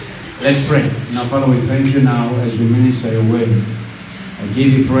Let's pray. Now, Father, we thank you now as we minister your word. I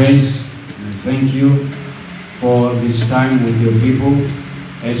give you praise and I thank you for this time with your people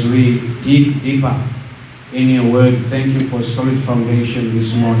as we dig deeper in your word. Thank you for solid foundation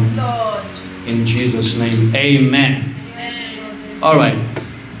this morning. Lord. In Jesus' name, amen. Amen. All right.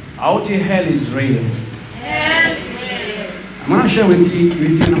 Out here, hell is real. Yes, I'm going to share with you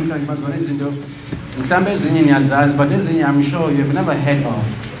something, but I'm sure you've never heard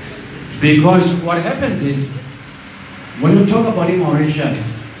of. Because what happens is, when you talk about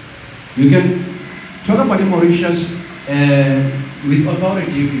Mauritius, you can talk about Mauritius with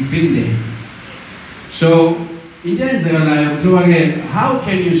authority if you've been there. So, in terms of how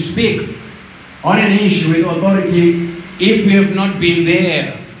can you speak on an issue with authority if you have not been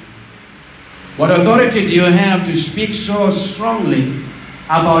there? What authority do you have to speak so strongly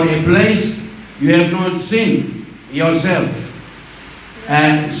about a place you have not seen yourself?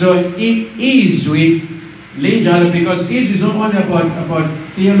 So it is with Linjalo, because it is not only about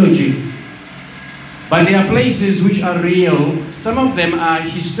theology, but there are places which are real. Some of them are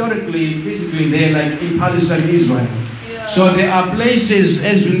historically, physically there, like in Palestine, Israel. Yeah. So there are places,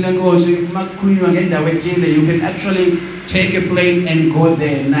 as you can actually take a plane and go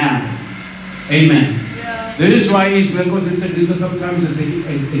there now. Amen. Yeah. That is why Israel goes and said sometimes as a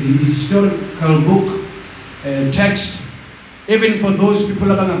historical book text, even for those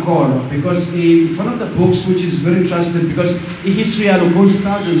people are call, because it's one of the books which is very trusted, because the history goes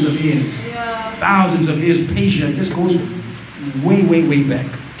thousands of years. Yeah. Thousands of years, Persia just goes way back.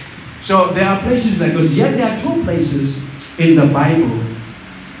 So there are places like those. Yet there are two places in the Bible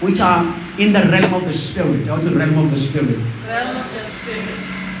which are in the realm of the spirit, or the realm of the spirit. Realm of the spirit.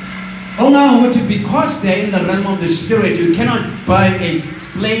 Oh now, because they're in the realm of the spirit, you cannot buy a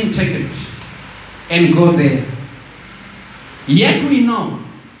plane ticket and go there. Yet we know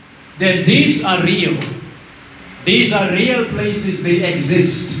that these are real. These are real places, they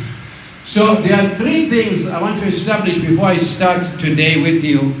exist. So there are three things I want to establish before I start today with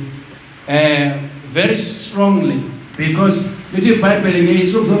you very strongly. Because there was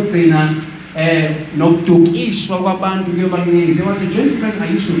a gentleman I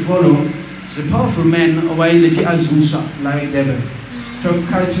used to follow. He's a powerful man, Azusa, like Devon,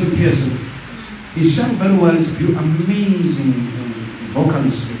 Carlton Pearson. He sang very well. He's an amazing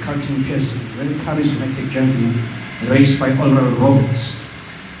vocalist, Carlton Pearson, very charismatic gentleman, raised by Oral Roberts.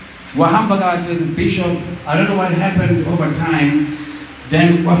 Wahambaga as the bishop, I don't know what happened over time.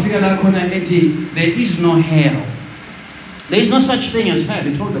 Then Wafigala Kona Eti, there is no hell. There is no such thing as hell,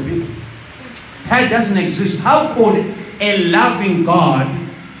 he told the people. Hell doesn't exist. How could a loving God,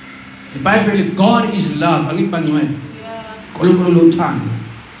 the Bible, God is love, Yeah.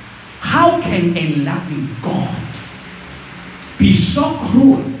 how can a loving God be so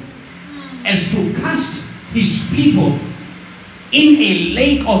cruel as to cast his people in a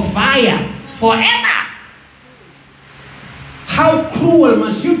lake of fire forever? How cruel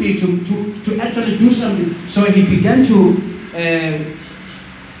must you be to actually do something? So he began to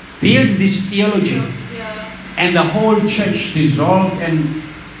build this theology, Yeah. and the whole church dissolved, and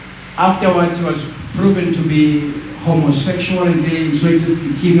afterwards was proven to be homosexual, and then so it just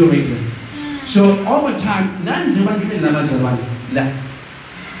deteriorated. So over time,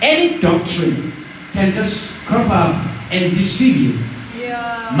 any doctrine can just crop up and deceive you.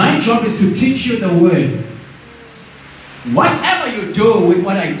 Yeah. My job is to teach you the word. Whatever you do with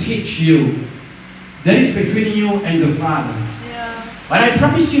what I teach you, that is between you and the Father. Yes. But I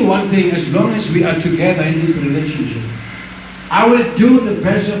promise you one thing, as long as we are together in this relationship, I will do the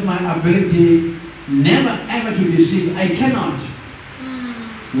best of my ability, never ever to deceive. I cannot.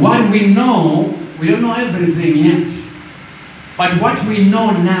 What we know, we don't know everything yet. But what we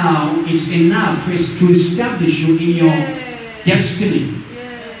know now is enough to establish you in your destiny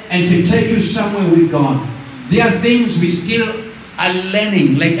and to take you somewhere with God. There are things we still are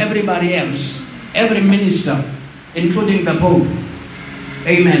learning, like everybody else, every minister, including the Pope.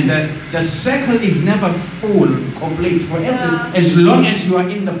 Amen. The circle is never full, complete forever, as long as you are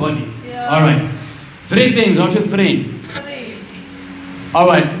in the body. Yeah. All right. Three things, out of three. Three. All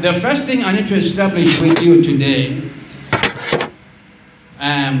right. The first thing I need to establish with you today,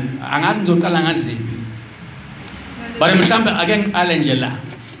 but again, Alangela.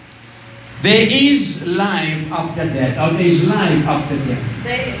 There is life after death, or there is life after death.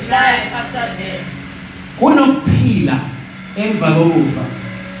 There is life after death. Kunophila emva kokufa.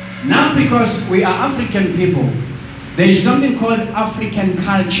 Now, because we are African people, there is something called African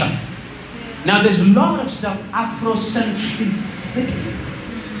culture. Now, there's a lot of stuff, Afrocentricity.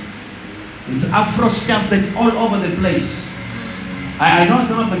 There's Afro stuff that's all over the place. I know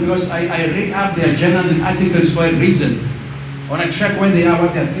some of them because I read up their journals and articles for a reason. I want to check where they are,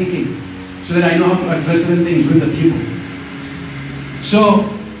 what they're thinking, so that I know how to address certain things with the people. So,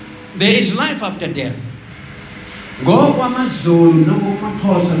 there is life after death. I don't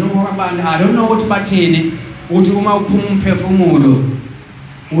know what bathini uthi uma uphuma umphefumulo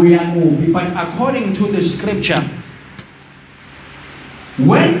uyamuphi, but according to the scripture,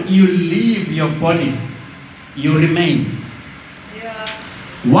 when you leave your body, you remain. Yeah.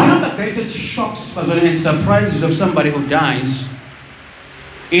 One of the greatest shocks and surprises of somebody who dies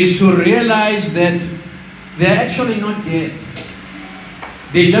is to realize that they're actually not dead.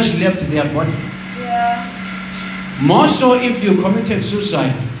 They just left their body. Yeah. More so if you committed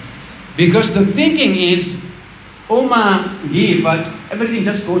suicide. Because the thinking is, Oma give, everything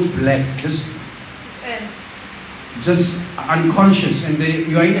just goes black, It ends. just unconscious, and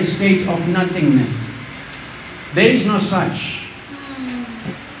you are in a state of nothingness. There is no such.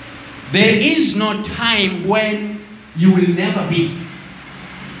 There is no time when you will never be.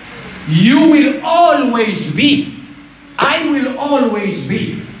 You will always be. I will always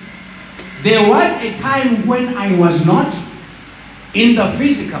be. There was a time when I was not in the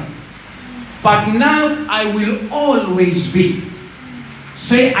physical, but now I will always be.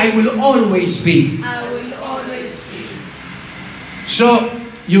 Say, I will always be. I will always be. So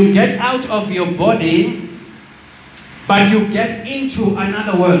you get out of your body, but you get into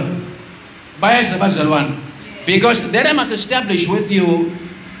another world. Because that I must establish with you,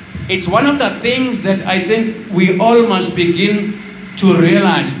 it's one of the things that I think we all must begin to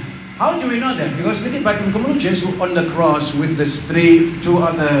realize. How do we know that? Because Jesus on the cross with these two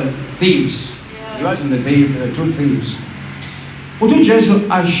other thieves. He wasn't the thief, the two thieves. Jesus,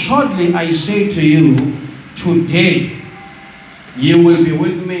 assuredly I say to you, today you will be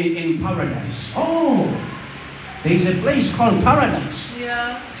with me in paradise. Oh, there is a place called paradise.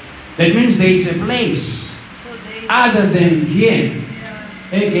 Yeah. That means there is a place So they, other than here.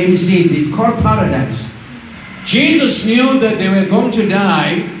 yeah. It's called paradise. Jesus knew that they were going to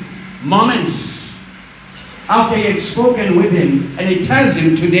die moments after he had spoken with him, and he tells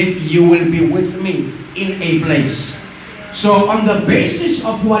him, today you will be with me in a place. So on the basis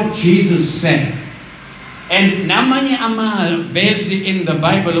of what Jesus said, and namanye verse in the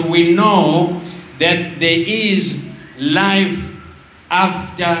Bible, we know that there is life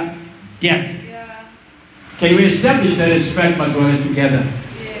after death. Yeah. Can we establish that as fact, Pastor, together?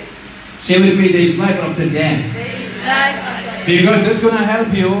 Yes. Say with me, there is life after death. There is life after death. Because that's going to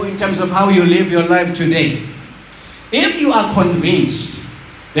help you in terms of how you live your life today. If you are convinced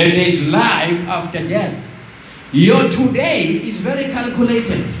that there is life after death, your today is very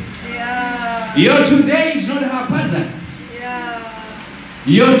calculated. Yeah. Your today is not haphazard. Yeah.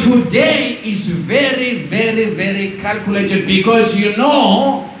 Your today is very, very, very calculated, because you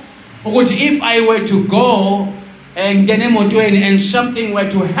know, if I were to go and something were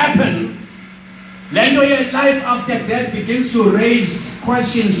to happen, then your life after death begins to raise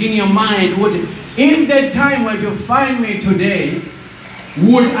questions in your mind. If that time were to find me today,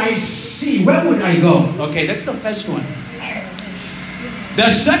 would I see? Where would I go? Okay, that's the first one. The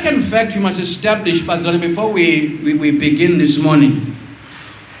second fact you must establish, Pastor, before we begin this morning.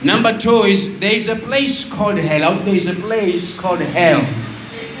 Number 2 is there is a place called hell. Out there is a place called hell.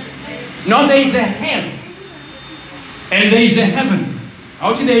 No, there is a hell. And there is a heaven.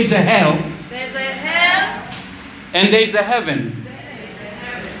 Out there is a hell. There's a hell. And there is the heaven.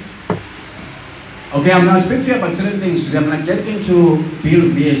 Okay, I'm going to speak to you about certain things today. I'm going to get into Bill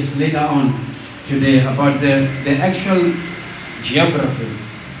Vies later on today about the actual geography.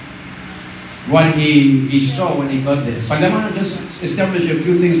 What he saw when he got there. But I want to just establish a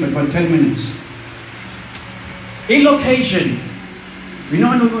few things for about 10 minutes. A location. We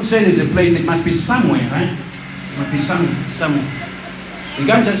know when we say there's a place, it must be somewhere, right? It must be somewhere. It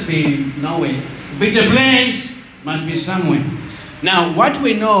can't just be nowhere. If it's a place, it must be somewhere. Now, what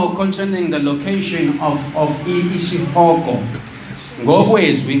we know concerning the location of Isihoko,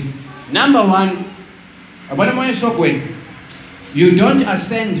 number 1, you don't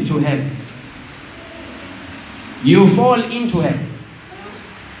ascend to heaven. You fall into heaven.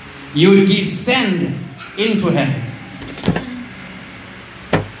 You descend into heaven.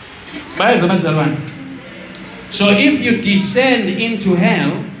 So if you descend into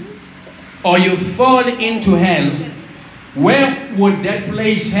hell, or you fall into hell, where would that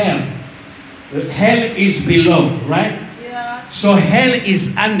place hell? Hell is below, right? Yeah. So hell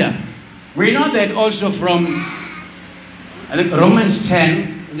is under. We know that also from Romans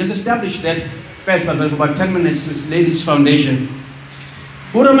 10. Just establish that first, for about 10 minutes, let's lay this foundation.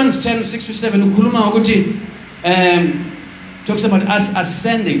 Romans 10, 6-7, talks about us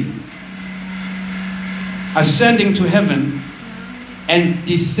ascending to heaven and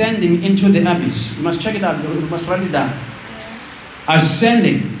descending into the abyss. You must check it out. You must write it down.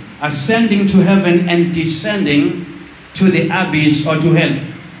 Ascending to heaven and descending to the abyss or to hell.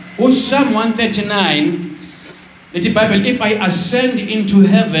 Psalm 139, the Bible, if I ascend into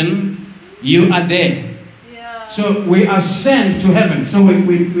heaven, you are there. Yeah. So we ascend to heaven. So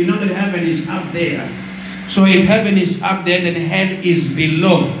we know that heaven is up there. So if heaven is up there, then hell is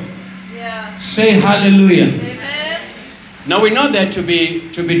below. Yeah. Say hallelujah. Amen. Now we know that to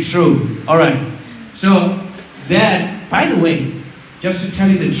be true. All right. So that, by the way, just to tell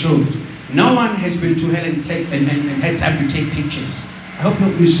you the truth, no one has been to hell and had time to take pictures. I hope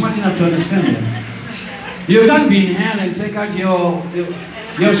you're smart enough to understand that. You can't be in hell and take out your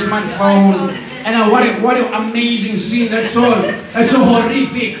smartphone and what an amazing scene. That's so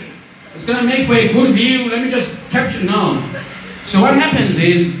horrific. It's gonna make for a good view. Let me just capture. No. So what happens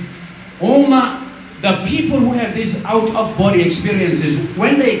is, the people who have these out-of-body experiences,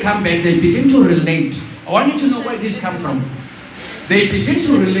 when they come back, they begin to relate. I want you to know where this comes from. They begin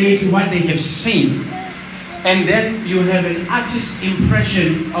to relate to what they have seen. And then you have an artist's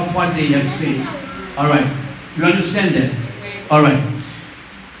impression of what they have seen. All right. You understand that? All right.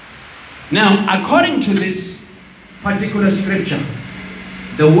 Now, according to this particular scripture,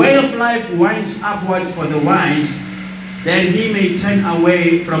 the way of life winds upwards for the wise, that he may turn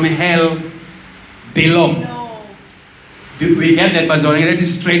away from hell below. No. Do we get that, Bazoring? That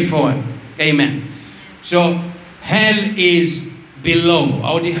is straightforward. Amen. So, hell is below.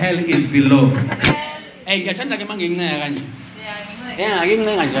 Out hell is below. Hell is below.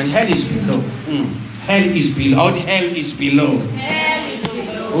 Hell is below. Out hell is below. Hell is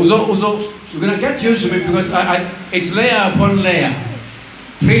below. You're gonna get used to it because it's layer upon layer,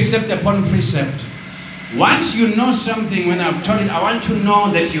 precept upon precept. Once you know something, when I've taught it, I want to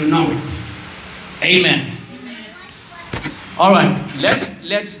know that you know it. Amen. All right.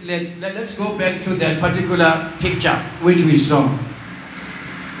 Let's go back to that particular picture which we saw.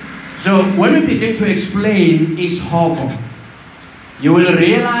 So when we begin to explain Ishoko, you will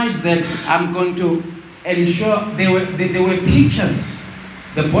realize that I'm going to ensure there were pictures.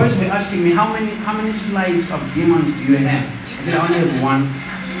 The boys were asking me, how many slides of demons do you have? I said, I only have one.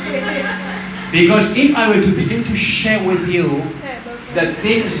 Because if I were to begin to share with you the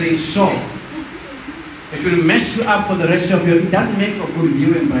things they saw, it will mess you up for the rest of your... It doesn't make for good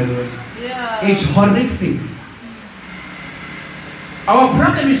viewing, by the way. Yeah. It's horrific. Our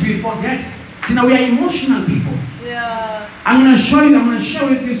problem is we forget. See, now we are emotional people. Yeah. I'm going to share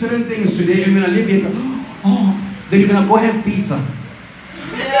with you certain things today. I'm going to leave you. Then you're going to go have pizza.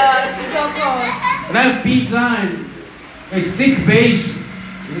 Yeah, it's so good. And I have pizza and it's thick base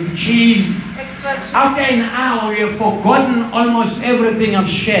with cheese. Extra cheese. After an hour, we have forgotten almost everything I've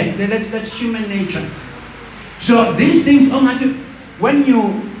shared. That's human nature. So these things, when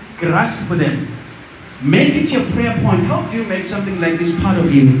you grasp them, make it your prayer point. How do you make something like this part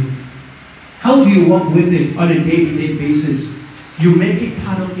of you? How do you walk with it on a day-to-day basis? You make it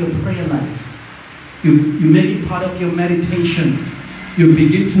part of your prayer life. You make it part of your meditation. You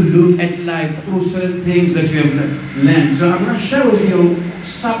begin to look at life through certain things that you have learned. So I'm going to share with you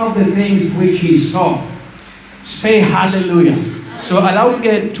some of the things which he saw. Say hallelujah. So allow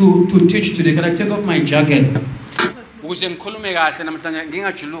me to teach today. Can I take off my jacket?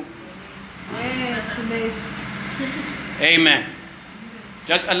 Amen.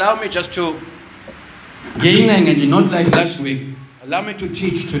 Just allow me just to not like last week. Allow me to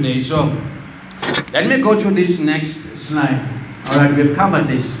teach today. So let me go to this next slide. All right, we've covered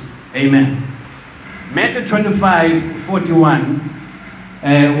this. Amen. Matthew 25:41.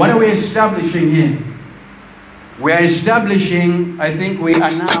 What are we establishing here? We are establishing, I think we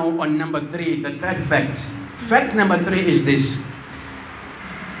are now on number 3, the third fact. Fact number 3 is this.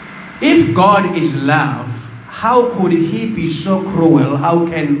 If God is love, how could he be so cruel? How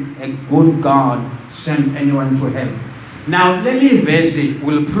can a good God send anyone to hell? Now, Lily Vesi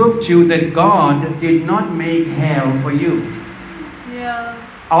will prove to you that God did not make hell for you. Yeah.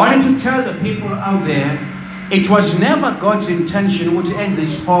 I wanted to tell the people out there, it was never God's intention which ends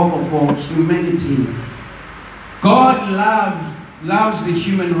his hope for humanity. God loves the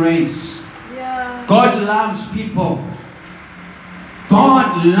human race. Yeah. God loves people.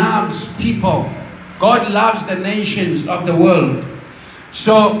 God loves people. God loves the nations of the world.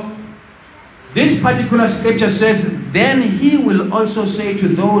 So, this particular scripture says, then he will also say to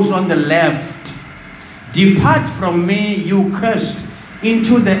those on the left, depart from me, you cursed,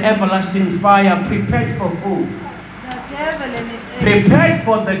 into the everlasting fire, prepared for who? The devil and his angels. Prepared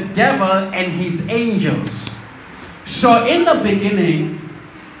for the devil and his angels. So in the beginning,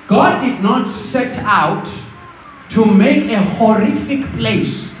 God did not set out to make a horrific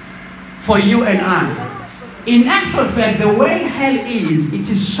place for you and I. In actual fact, the way hell is, it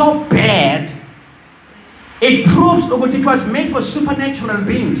is so bad, it proves that it was made for supernatural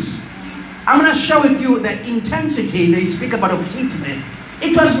beings. I'm going to share with you the intensity they speak about of heat there.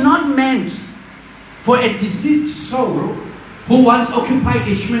 It was not meant for a deceased soul who once occupied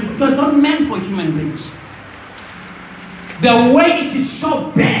a human. It was not meant for human beings. The way it is so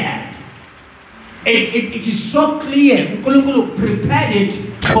bad, it is so clear. Nkulunkulu prepared it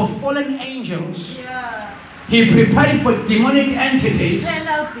for fallen angels. Yeah. He prepared it for demonic entities,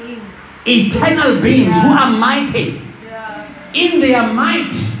 eternal beings who are mighty. Yeah. In their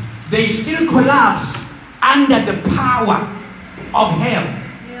might, they still collapse under the power of hell.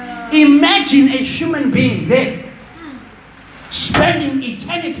 Yeah. Imagine a human being there spending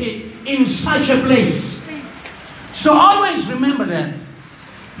eternity in such a place. So always remember that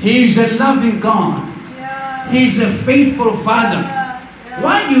He is a loving God. Yeah. He is a faithful Father. Yeah. Yeah.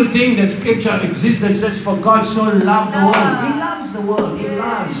 Why do you think that scripture exists that says, for God so loved the world? He loves the world. He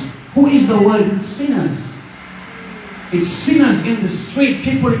loves. Who is the world? It's sinners. It's sinners in the street,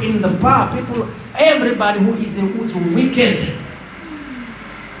 people in the bar, people, everybody who's wicked.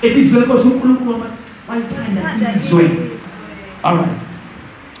 It is because one time that is way. All right.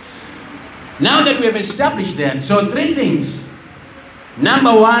 Now that we have established that, so three things.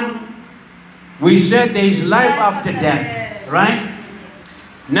 Number one, we said there is life after death, right?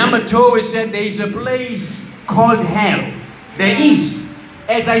 Number two, we said there is a place called hell. There is.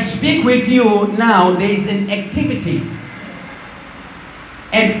 As I speak with you now, there is an activity.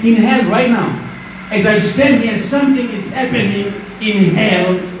 And in hell right now, as I stand here, something is happening in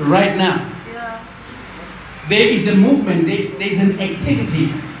hell right now. Yeah. There is a movement, there is an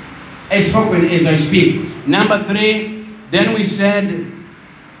activity as spoken as I speak. Number three, then we said,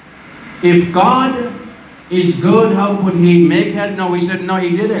 if God is good, how could He make hell? No, we said, no,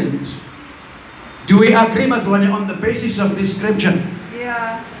 He didn't. Do we agree, Mazwane, on the basis of this scripture?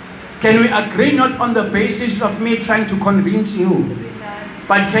 Yeah. Can we agree not on the basis of me trying to convince you, Nice.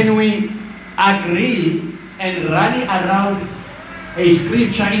 but can we agree and rally around a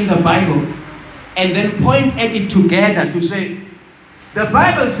scripture in the Bible and then point at it together to say, the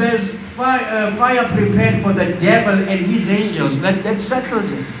Bible says fire prepared for the devil and his angels. That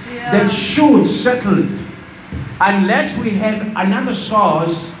settles it. Yeah. That should settle it. Unless we have another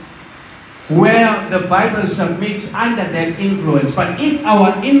source where the Bible submits under that influence. But if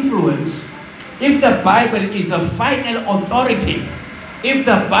our influence, if the Bible is the final authority, if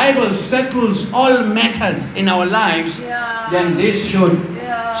the Bible settles all matters in our lives, Yeah. then this should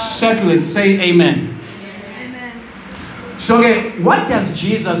Yeah. settle it. Say amen. Amen. So okay, what does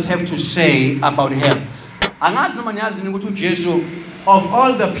Jesus have to say about hell? Of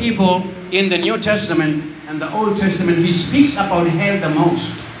all the people in the New Testament and the Old Testament, he speaks about hell the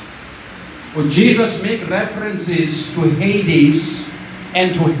most. Well, Jesus makes references to Hades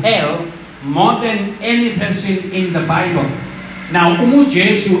and to hell more than any person in the Bible. Now,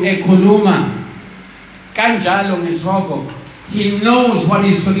 Jesu ekhuluma kanjalo ngesoko, he knows what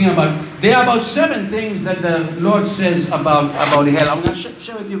he's talking about. There are about 7 things that the Lord says about hell. I'm going to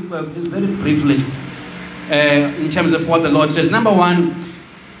share with you just very briefly in terms of what the Lord says. Number 1,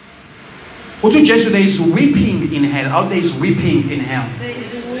 Jesu, there is weeping in hell. Out there is weeping in hell. There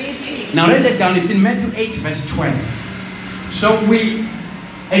is weeping. Now write that down. It's in Matthew 8 verse 12. So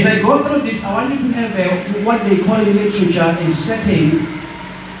as I go through this, I want you to have what they call in literature a setting,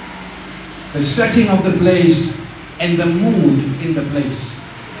 the setting of the place and the mood in the place.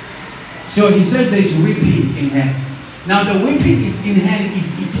 So he says there is weeping in hell. Now the weeping in hell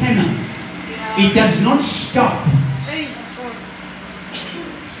is eternal. Yeah. It does not stop. Hey, of course.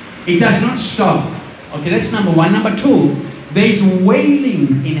 It does not stop. Okay, that's number 1. Number 2, there is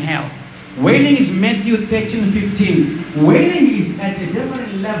wailing in hell. Wailing is Matthew 13:15. Wailing is at a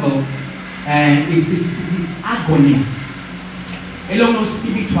different level, and it's agony. Almost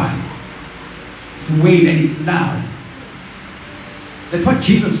spiritual. To wail, and it's loud. That's what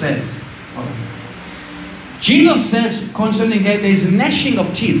Jesus says. Okay. Jesus says concerning hell, there is gnashing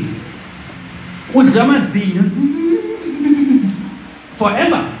of teeth.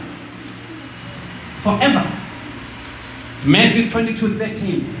 Forever. Forever. Matthew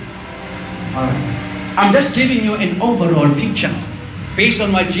 22:13. All right. I'm just giving you an overall picture based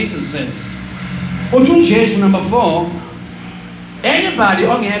on what Jesus says. Number 4, anybody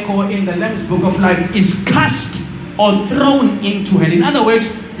in the Lamb's Book of Life is cast or thrown into hell. In other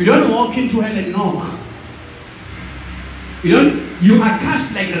words, you don't walk into hell and knock. You are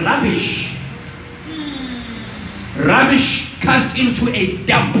cast like rubbish. rubbish cast into a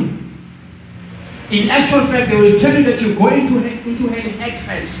dump. In actual fact, they will tell you that you're going into hell head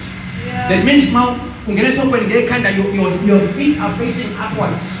first. Yeah. That means now, your feet are facing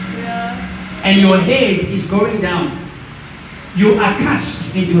upwards Yeah. and your head is going down. You are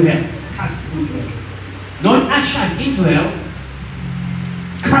cast into hell. Cast into hell. Not ushered into hell.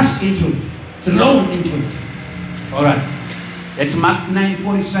 Cast into it. Thrown into it. Alright. That's Mark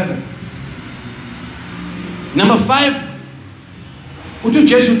 9:47. Number 5. Utu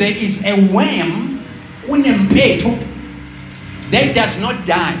Jesu, there is a worm that does not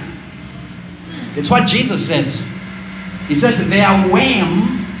die. That's what Jesus says. He says their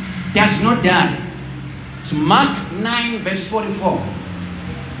worm does not die. It's Mark 9 verse 44.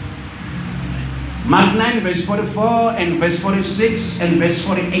 Mark 9 verse 44 and verse 46 and verse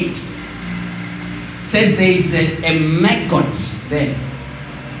 48. Says there is a maggot there.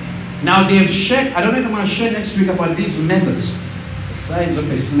 Now they have shared, I don't know if I'm going to share next week about these maggots. The size of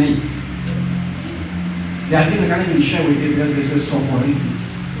a snake. They are things I can't even share with you because they're just so horrific.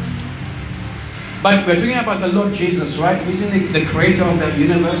 But we're talking about the Lord Jesus, right? Isn't he the creator of the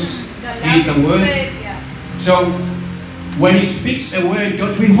universe? He is the Word. Yeah. So when he speaks a word,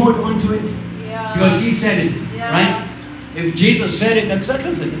 don't we hold on to it? Yeah. Because he said it, Yeah. right? If Jesus said it, that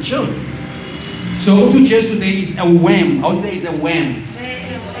settles it. It should. So to Jesus there is a worm. Out there is a worm. There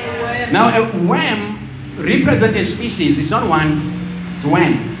is a word. Now a worm represents a species. It's not one. It's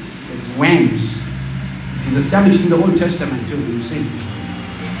worm. It's worms. It's established in the Old Testament too. You see.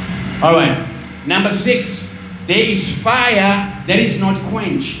 All right. Number 6. There is fire that is not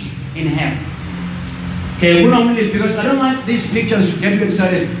quenched in hell. Okay, because I don't want these pictures to get you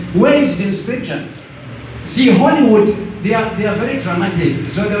excited. Where is it in scripture? See, Hollywood, they are very dramatic.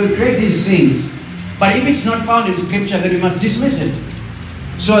 So they will create these things. But if it's not found in scripture, then we must dismiss it.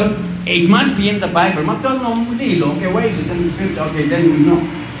 So it must be in the Bible. Okay, where is it in scripture? Okay, then we know.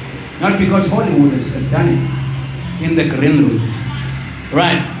 Not because Hollywood has done it in the green room.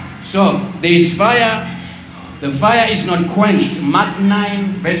 Right. So there is fire. The fire is not quenched. Mark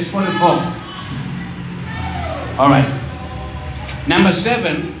 9 verse 44. Alright. Number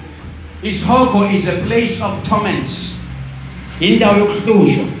 7. Ishoko is a place of torments. Indawo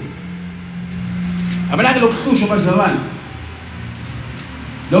yokuhlushwa. Abalazi lokuhlushwa bazalwane.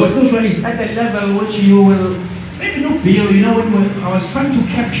 Lokuhlushwa is at the level which you will, maybe not Bill, you know, when I was trying to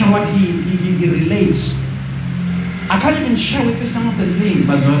capture what he relates. I can't even share with you some of the things,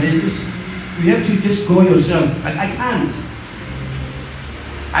 bazalwane. You have to just go yourself. I can't.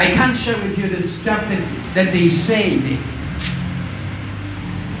 I can't share with you the stuff that they say there.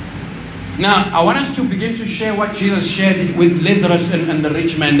 Now, I want us to begin to share what Jesus shared with Lazarus and the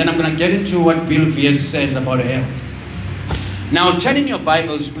rich man. Then I'm going to get into what Bill Fierce says about hell. Now, turn in your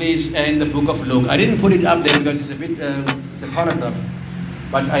Bibles, please, in the book of Luke. I didn't put it up there because it's a bit, it's a paragraph.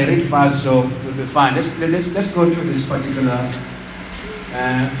 But I read fast, so we'll be fine. Let's go through this particular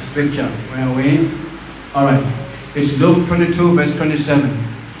scripture. Where are we? All right. It's Luke 22, verse 27.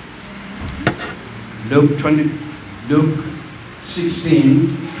 Luke 16,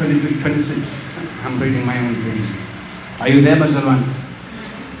 22, 26. I'm reading my own things. Are you there, Bazalwan?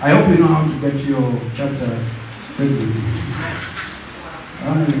 I hope you know how to get your chapter quickly. I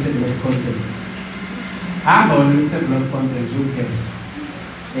don't even take a lot of contents. I'm going to take a lot of contents. Who cares?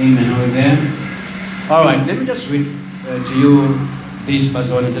 Amen. Are we there? All right. Let me just read to you this,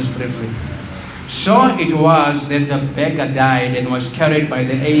 Bazalwan, just briefly. So it was that the beggar died and was carried by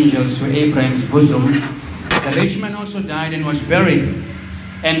the angels to Abraham's bosom. The rich man also died and was buried.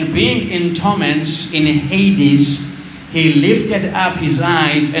 And being in torments in Hades, he lifted up his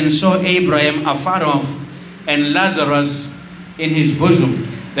eyes and saw Abraham afar off and Lazarus in his bosom.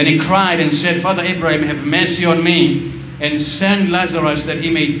 Then he cried and said, Father Abraham, have mercy on me and send Lazarus that he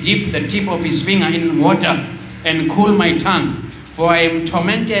may dip the tip of his finger in water and cool my tongue, for I am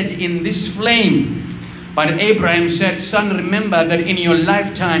tormented in this flame. But Abraham said, Son, remember that in your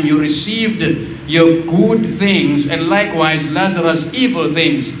lifetime you received your good things, and likewise Lazarus evil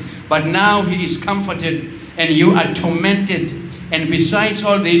things. But now he is comforted, and you are tormented. And besides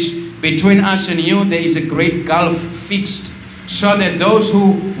all this, between us and you there is a great gulf fixed, so that those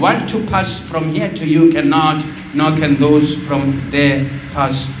who want to pass from here to you cannot, nor can those from there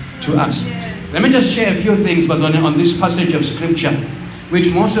pass to us. Let me just share a few things on this passage of scripture,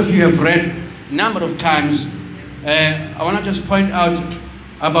 which most of you have read a number of times. I want to just point out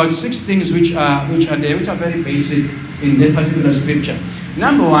about 6 things which are there, which are very basic in that particular scripture.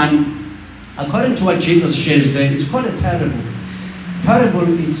 Number 1, according to what Jesus shares there, it's called a parable.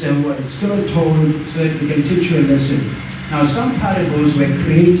 Parable is a story told so that we can teach you a lesson. Now, some parables were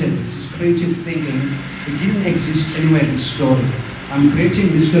created, it's creative thinking, It didn't exist anywhere in the story. I'm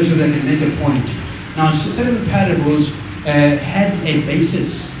creating this scripture that I can make a point. Now, certain parables had a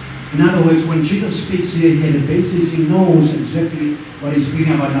basis. In other words, when Jesus speaks here, he had a basis. He knows exactly what he's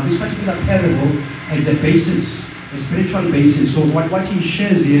speaking about. Now, this particular parable has a basis, a spiritual basis. So what he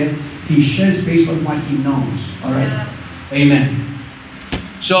shares here, he shares based on what he knows. All right? Yeah. Amen.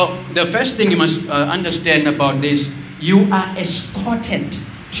 So the first thing you must understand about this, you are escorted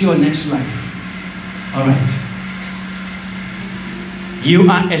to your next life. All right. You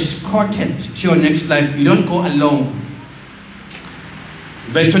are escorted to your next life. You don't go alone.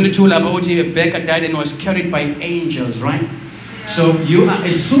 Verse 22, Rebecca died and was carried by angels, right? Yeah. So you are,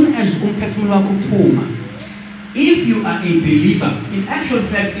 as soon as if you are a believer, in actual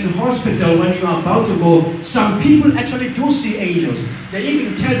fact, in hospital, when you are about to go, some people actually do see angels. They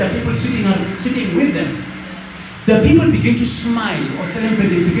even tell the people sitting with them. The people begin to smile, or they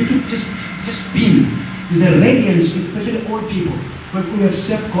begin to just beam. There's a radiance, especially old people who have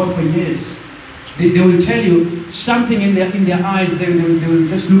served God for years. They will tell you something in their eyes. They will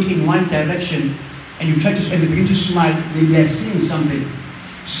just look in one direction, and you try to, and they begin to smile. They are seeing something.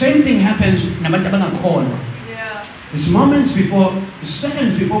 Same thing happens. Yeah. There's moments before,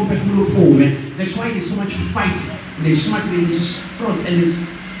 seconds before that's why there's so much fight. They smart, they just front, and there's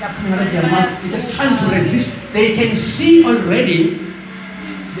stuff coming out of their mouth. They're just trying to resist. They can see already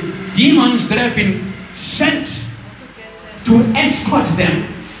the demons that have been sent to escort them.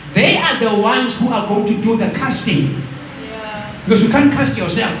 They are the ones who are going to do the casting. Yeah. Because you can't cast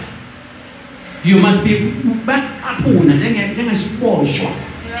yourself. You must be back up on and then spoil shot.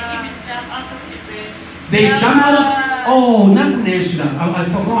 Yeah. Even jump out of the bed. They jump out of, oh, not Nesla. I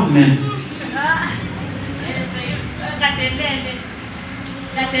forgot, man.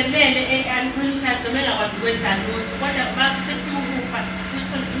 Kadelele unconscious noma engakwazi lutho kodwa bakuthe ukufa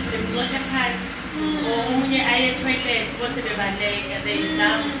uthole ukuthi lemncoshe phansi omunye aye toilet konke bebaleka they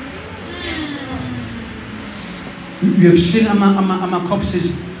jump. You have seen ama corpses,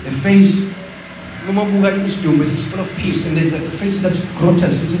 the face, it's full of peace, and there's a face that's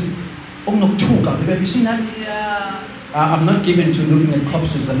grotesque. It's just have you seen that? Yeah. I'm not given to looking at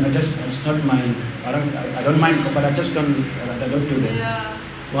corpses, and it's not my, I don't mind, but I just don't do that. Yeah.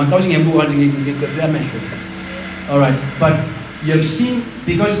 All right, but you have seen,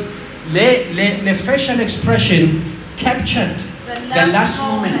 because the facial expression captured the last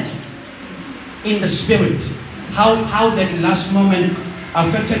moment in the spirit, how that last moment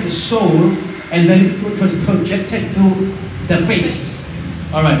affected the soul, and then it was projected to the face.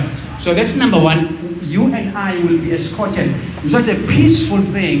 All right, so that's number one. You and I will be escorted. It's such a peaceful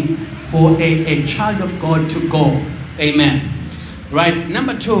thing for a child of God to go. Amen. Right,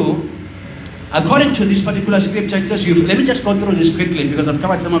 number two, according to this particular scripture, it says, let me just go through this quickly because I've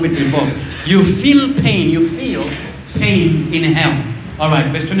covered some of it before. You feel pain in hell. All right,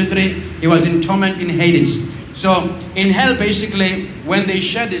 verse 23, he was in torment in Hades. So in hell, basically, when they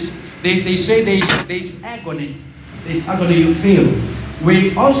share this, they say there's agony. There's agony you feel.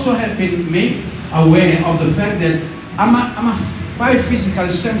 We also have been made aware of the fact that our five physical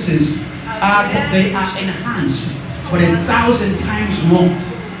senses are enhanced for 1,000 times more.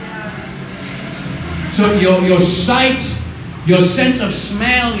 So your sight, your sense of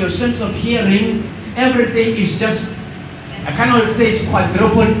smell, your sense of hearing, everything is just, I cannot say it's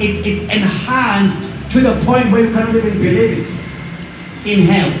quadrupled, it's enhanced to the point where you cannot even believe it in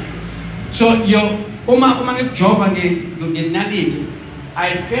hell. So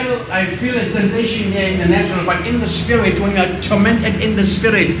I feel a sensation here in the natural, but in the spirit, when you are tormented in the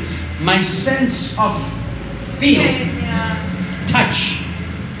spirit, my sense of feel, touch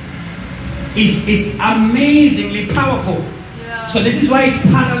is amazingly powerful. Yeah. So this is why it's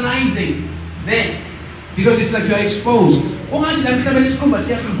paralyzing there, because it's like you are exposed.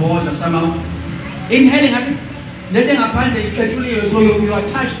 Inhaling, so you are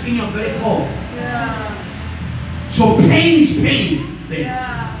touched in your very core. Yeah. So pain is pain there.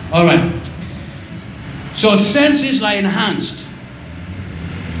 Yeah. All right. So senses are enhanced.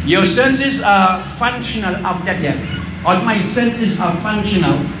 Your senses are functional after death. All my senses are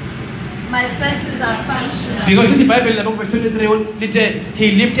functional. My senses are functional. Because in the Bible, the book of 23,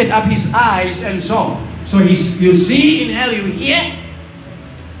 he lifted up his eyes and saw. So you see in hell, you hear,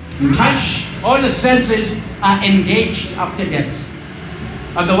 you touch, all the senses are engaged after death.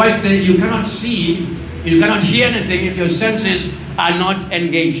 Otherwise, you cannot see, you cannot hear anything if your senses are not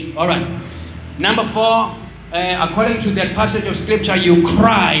engaged. All right. Number 4, according to that passage of scripture, you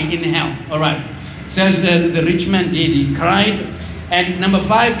cry in hell. All right. It says the rich man did, he cried. And number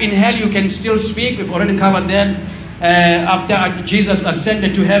 5, in hell you can still speak. We've already covered that. After Jesus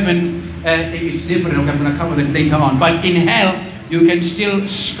ascended to heaven, it's different. Okay, I'm going to cover that later on. But in hell, you can still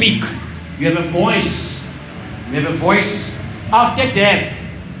speak. You have a voice. You have a voice. After death,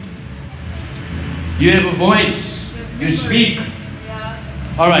 you have a voice. You speak.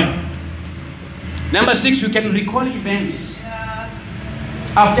 All right. Number 6, you can recall events.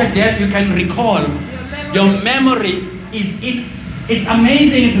 After death, you can recall. Your memory it's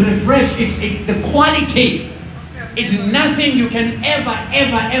amazing. It's refreshed. The quality is nothing you can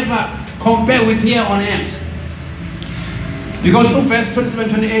ever compare with here on earth. Because verse 27,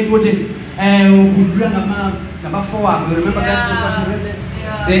 28, you remember that? What you read there?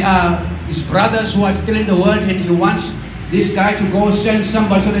 They are his brothers who are still in the world, and he wants this guy to go send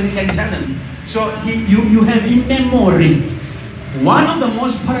somebody so that he can tell them. So you have in memory. One of the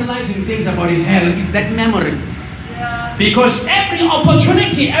most paralyzing things about hell is that memory. Because every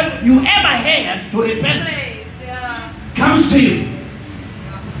opportunity you ever had to repent comes to you.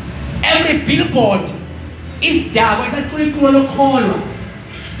 Every billboard is dark.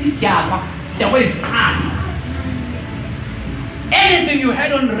 It's dark. The way it's hard. Anything you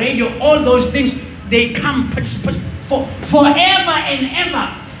had on radio, all those things, they come for forever and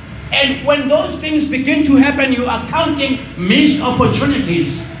ever. And when those things begin to happen, you are counting missed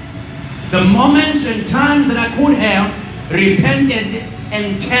opportunities. The moments and times that I could have repented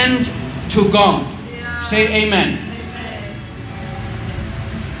and turned to God. Say amen.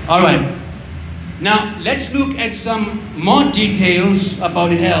 All right. Now, let's look at some more details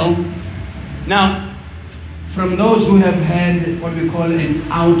about hell. Now, from those who have had what we call an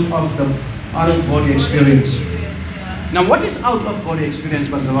out-of-body experience. Now, what is out-of-body experience,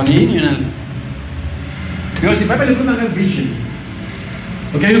 Pastor Wani? Because if I look at a vision,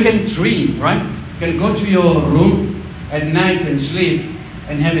 okay, you can dream, right? You can go to your room at night and sleep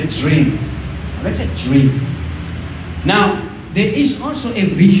and have a dream. That's a dream. Now, there is also a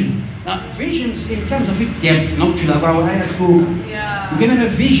vision. Now, visions in terms of its depth, not to you can have a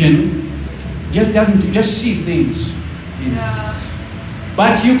vision, just see things.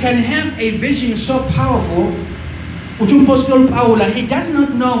 But you can have a vision so powerful. Apostle Paul, he does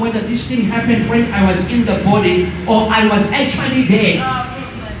not know whether this thing happened when I was in the body or I was actually there.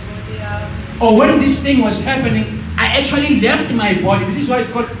 Or when this thing was happening, I actually left my body. This is why it's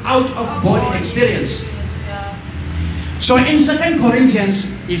called out-of-body experience. So in 2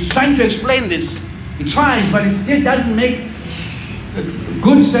 Corinthians, he's trying to explain this. He tries, but it still doesn't make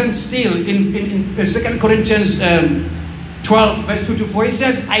good sense still. In 2 Corinthians 12, verse 2 to 4, he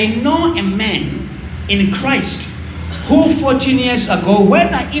says, I know a man in Christ who 14 years ago,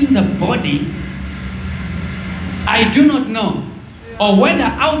 whether in the body, I do not know, or whether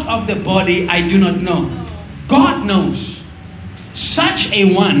out of the body, I do not know. God knows. Such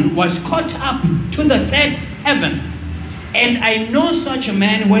a one was caught up to the third heaven. And I know such a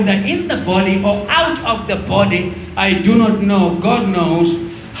man, whether in the body or out of the body, I do not know. God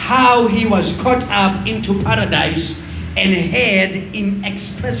knows how he was caught up into paradise and heard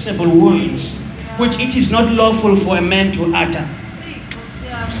inexpressible words, which it is not lawful for a man to utter.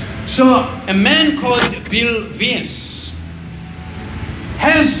 So a man called Bill Vies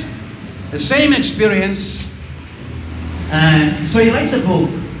has the same experience. So he writes a book.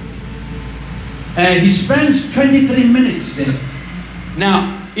 He spends 23 minutes there.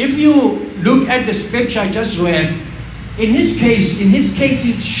 Now, if you look at the scripture I just read, in his case,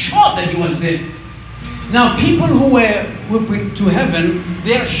 he's sure that he was there. Now, people who've been to heaven,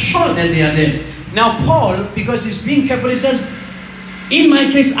 they are sure that they are there. Now, Paul, because he's being careful, he says, in my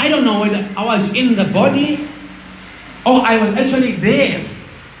case, I don't know whether I was in the body or I was actually there.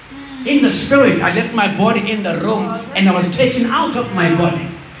 In the spirit, I left my body in the room and I was taken out of my body.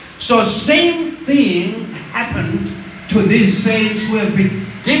 So same thing happened to these saints who have been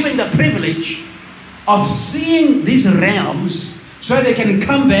given the privilege of seeing these realms so they can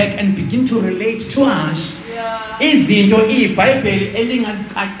come back and begin to relate to us. See,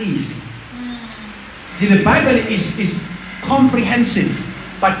 the Bible is comprehensive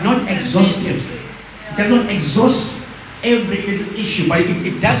but not exhaustive. It does not exhaust every little issue, but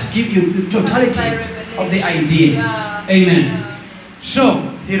it does give you the totality of the idea. Amen. So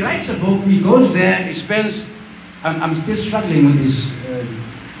he writes a book, he goes there, he spends, I'm still struggling with this,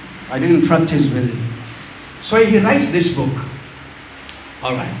 I didn't practice with it. So he writes this book.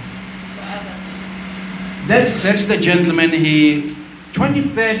 All right. That's the gentleman.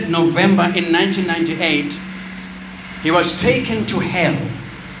 23rd November in 1998, he was taken to hell.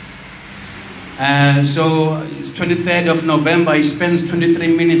 So it's 23rd of November, he spends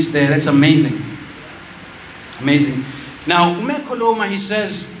 23 minutes there. That's amazing. Amazing. Now, Ume Koloma, he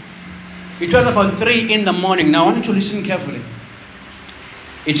says, it was about 3 in the morning. Now, I want you to listen carefully.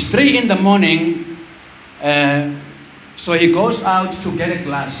 It's 3 in the morning. So he goes out to get a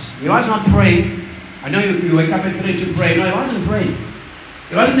glass. He was not praying. I know you wake up at 3 to pray. No, he wasn't praying.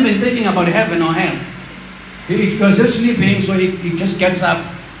 He wasn't even thinking about heaven or hell. He was just sleeping, so he just gets up.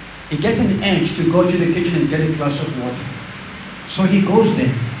 He gets an edge to go to the kitchen and get a glass of water. So he goes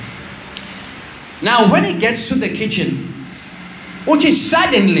there. Now, when he gets to the kitchen, which is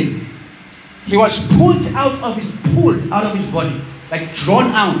suddenly, he was pulled out of his body, like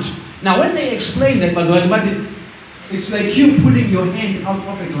drawn out. Now, when they explain that, it's like you pulling your hand out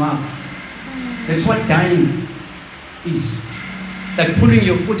of a glove. That's what dying is. Like pulling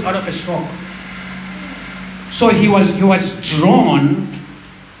your foot out of a sock. So he was drawn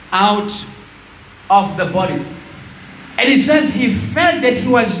out of the body. And it says he felt that he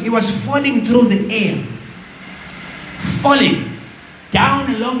was falling through the air. Falling down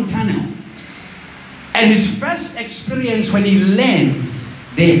a long tunnel. And his first experience when he lands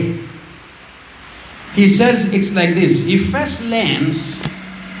there, he says it's like this. He first lands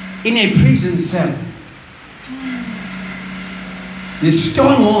in a prison cell. These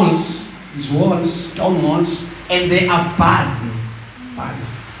stone walls, stone walls, and they are bars.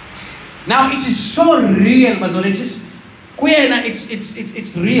 Now it is so real, Bazol. It's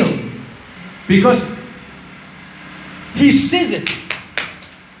real. Because he sees it.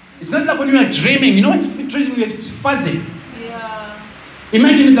 It's not like when you are dreaming. You know what dreaming? It's fuzzy. Yeah.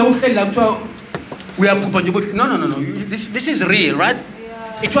 Imagine we are no. This is real, right?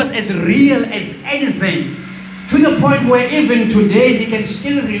 Yeah. It was as real as anything. To the point where even today he can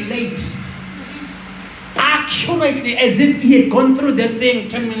still relate accurately as if he had gone through that thing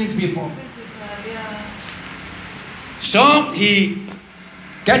 10 minutes before. Yeah. So he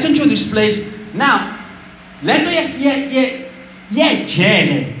gets into this place. Now, let me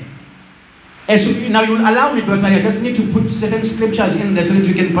now you'll allow me because I just need to put certain scriptures in there so that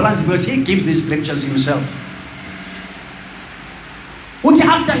you can balance, because he gives these scriptures himself. Which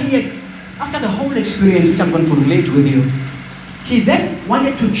after the whole experience, which I'm going to relate with you, he then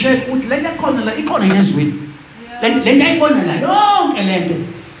wanted to check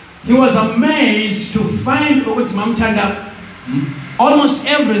he was amazed to find almost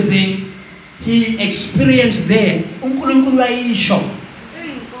everything he experienced there.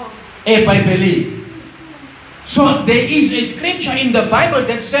 So there is a scripture in the Bible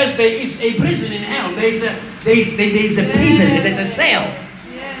that says there is a prison in hell. There is a prison, there's a cell.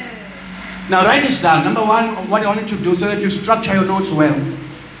 Now write this down. Number one, what I wanted to do so that you structure your notes well.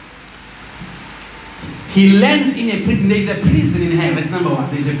 He lands in a prison. There is a prison in hell. That's number one.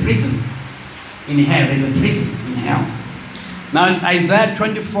 There is a prison in hell. There is a prison in hell. Now it's Isaiah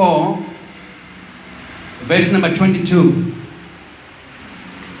 24, verse number 22.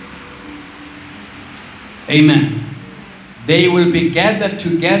 Amen. They will be gathered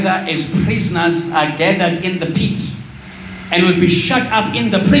together as prisoners are gathered in the pit, and will be shut up in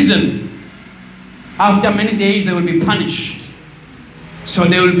the prison. After many days they will be punished. So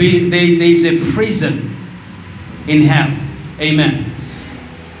there is a prison in hell. Amen.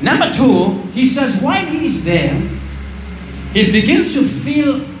 Number two, he says while he is there, he begins to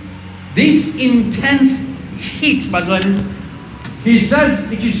feel this intense heat. He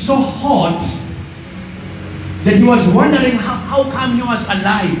says it is so hot that he was wondering how come he was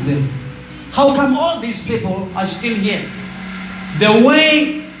alive then. How come all these people are still here? The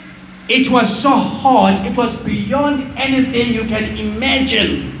way it was so hot, it was beyond anything you can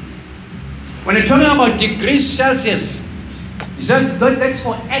imagine. When you're talking about degrees Celsius, he says that's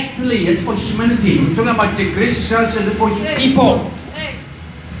for earthly, that's for humanity. We're talking about degrees Celsius for people.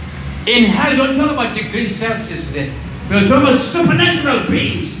 In hell, don't talk about degrees Celsius there. We're talking about supernatural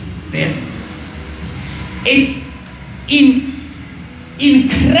beings there. It's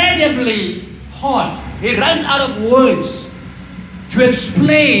incredibly hot. He runs out of words to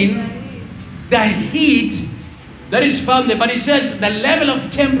explain the heat that is found there. But he says the level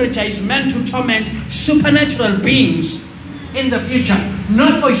of temperature is meant to torment supernatural beings in the future,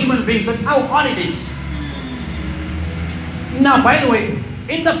 not for human beings. That's how hot it is. Now, by the way,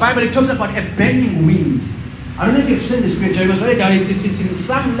 in the Bible it talks about a burning wind. I don't know if you've seen the scripture. You must write it down. It's in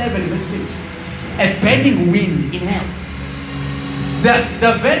some level, verse 6. A burning wind in hell.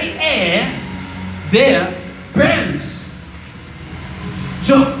 The very air there burns.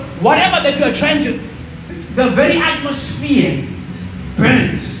 So whatever that you are trying to, the very atmosphere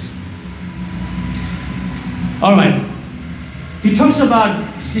burns. All right. He talks about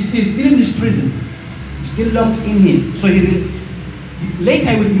he's still in this prison. He's still locked in here. So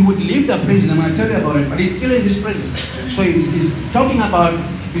later he would leave the prison. I'm going to tell you about it. But he's still in this prison. So he's talking about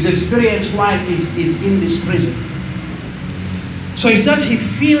his experience while he's in this prison. So he says he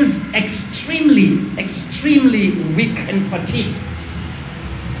feels extremely weak and fatigued.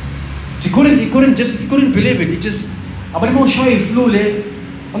 He couldn't believe it. He just, abali mo show flu le,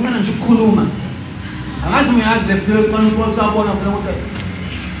 ongana nje ukukhuluma. Angazi uyazi le flu konke sabona funa ukuthi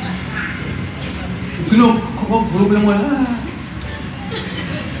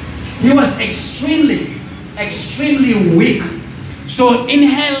he was extremely weak. So in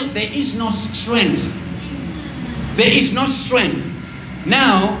hell there is no strength. There is no strength.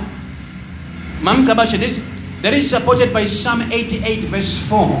 Now, Mam Kabasha, that is supported by Psalm 88 verse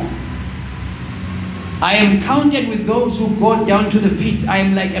 4. I am counted with those who go down to the pit. I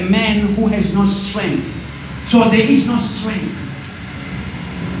am like a man who has no strength. So there is no strength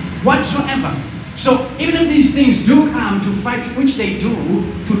whatsoever. So even if these things do come to fight, which they do,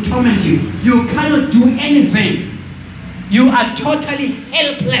 to torment you, you cannot do anything. You are totally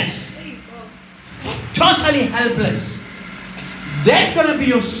helpless. Totally helpless. That's going to be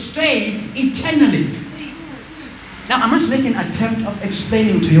your state eternally. Now I must make an attempt of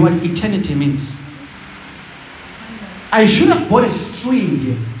explaining to you what eternity means. I should have brought a string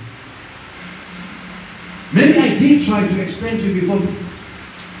here. Maybe I did try to explain to you before.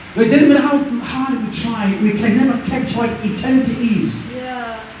 But it doesn't matter how hard we try, we can never capture what eternity is.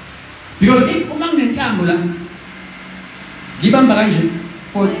 Yeah. Because if umang nentambula, gibamba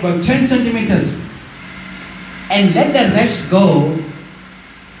for about 10 centimeters, and let the rest go,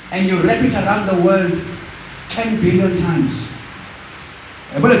 and you wrap it around the world 10 billion times.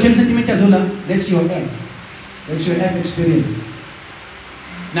 About 10 centimeters, that's your F. That's your F experience.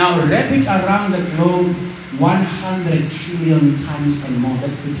 Now wrap it around the globe 100 trillion times and more.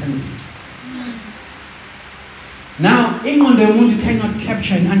 That's eternity. Now, in on the moon, you cannot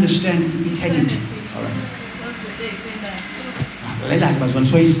capture and understand eternity. All right.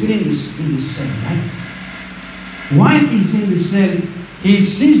 So he's still in this cell, right? While he's in the cell, he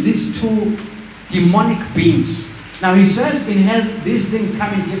sees these two demonic beings. Now he says in hell, these things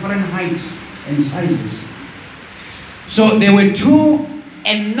come in different heights and sizes. So there were two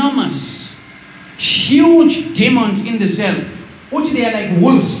enormous, huge demons in the cell. Which they are like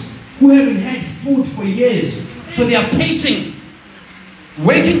wolves who haven't had food for years. So they are pacing,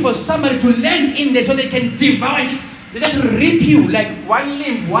 waiting for somebody to land in there so they can devour this. They just rip you like one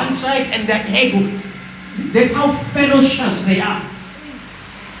limb, one side, and their head. That's how ferocious they are.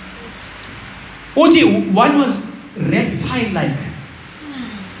 One was reptile-like.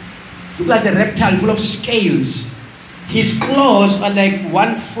 Look like a reptile full of scales. His claws are like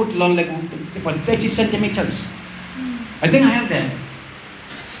 1 foot long, like about 30 centimeters. I think I have that.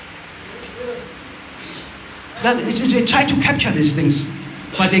 They try to capture these things,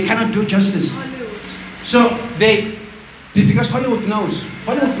 but they cannot do justice. So because Hollywood knows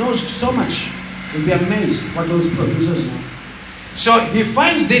so much. You'll be amazed what those producers know. So he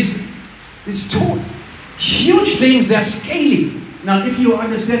finds these two huge things. They are scaly. Now, if you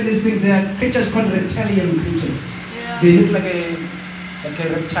understand these things, they are creatures called reptilian creatures. Yeah. They look like a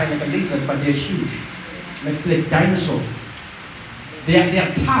reptile, like a lizard, but they're huge, like dinosaur. They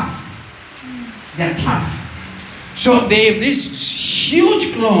are tough. They are tough. So they have these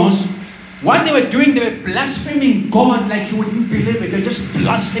huge claws. What they were doing, they were blaspheming God like you wouldn't believe it. They're just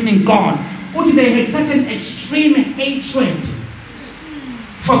blaspheming God. They had such an extreme hatred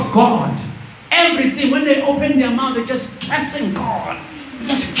for God. Everything, when they open their mouth, they're just cursing God.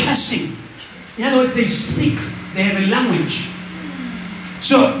 Just cursing. In other words, they speak. They have a language.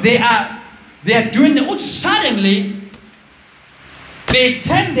 So they are doing the. Suddenly, they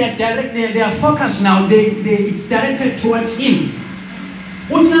turn their focus now. It's directed towards Him.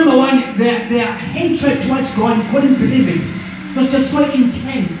 What's number one? Their hatred towards God, you couldn't believe it. It was just so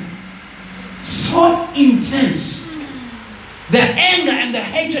intense. So intense. The anger and the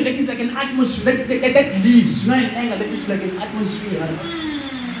hatred that is like an atmosphere that leaves. Not an anger, that is like an atmosphere.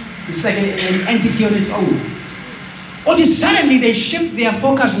 It's like an entity on its own. Suddenly they shift their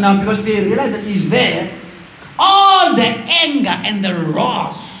focus now because they realize that He's there. All the anger and the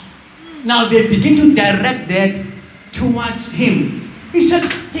wrath, now they begin to direct that towards Him. He says,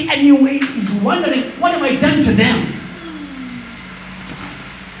 he's wondering, what have I done to them?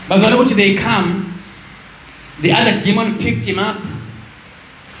 But when they come, the other demon picked him up.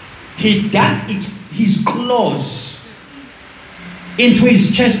 He dug his claws into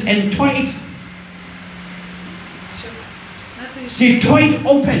his chest and tore it. He tore it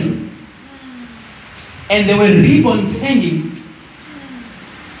open. And there were ribbons hanging.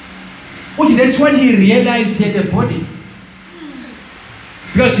 That's when he realized he had a body.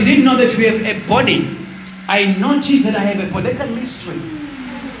 Because he didn't know that we have a body. I noticed that I have a body. That's a mystery.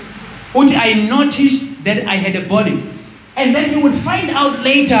 I noticed that I had a body. And then he would find out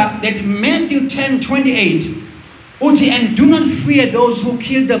later that Matthew 10:28, uthi, and do not fear those who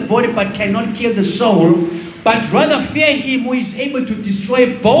kill the body but cannot kill the soul, but rather fear him who is able to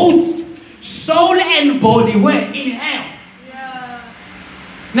destroy both soul and body. Where? In hell. Yeah.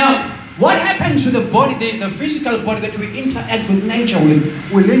 Now, what happens to the body, the physical body that we interact with nature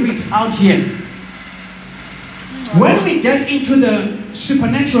with? We leave it out here. When we get into the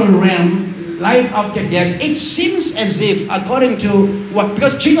supernatural realm, life after death, it seems as if, according to what,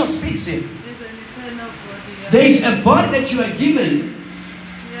 because Jesus speaks it, There's an eternal body. Yeah. there is a body that you are given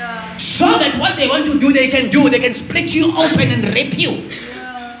Yeah. so that what they want to do, they can do. They can split you open and rape you.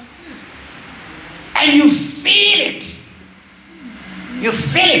 Yeah. And you feel it. You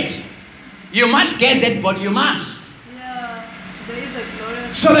feel it. You must get that body, you must. Yeah. There is a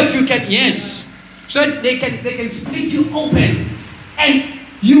glorious. So that you can, yes. So that they can split you open. And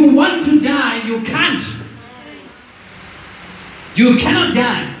you want to die, you can't. You cannot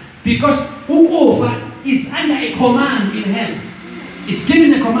die. Because ukufa is under a command in hell. It's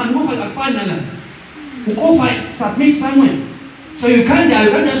given a command. Ukufa, submit somewhere. So you can't die,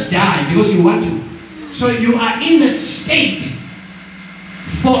 you can't just die because you want to. So you are in that state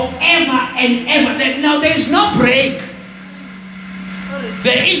forever and ever. Now there is no break.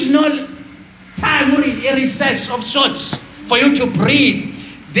 There is no time or a recess of sorts for you to breathe.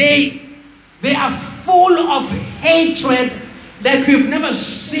 They are full of hatred like we've never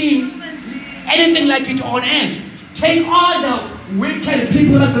seen anything like it on earth. Take all the wicked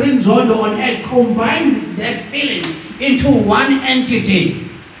people that brings on earth, combine that feeling into one entity.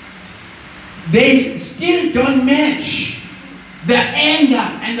 They still don't match the anger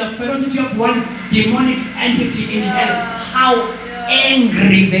and the ferocity of one demonic entity in hell. How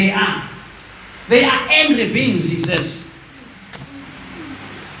angry they are. They are angry beings, he says.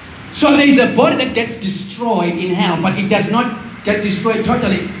 So there is a body that gets destroyed in hell, but it does not get destroyed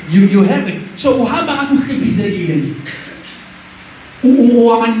totally. You have it. So uhamba ngakuhliphizekile nje.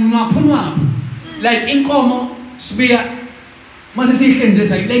 Like inkomo sibiya mase siyihlenze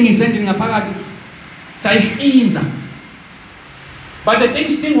sayilengisa endini ngaphakathi sayihlinza. But the thing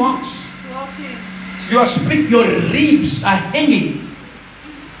still works. It's walking. You are split, your ribs are hanging.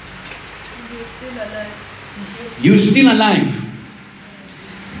 You're still alive. You're still alive.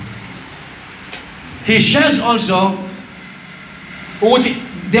 He shares also,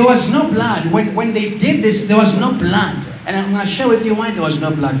 there was no blood. When they did this, there was no blood. And I'm going to share with you why there was no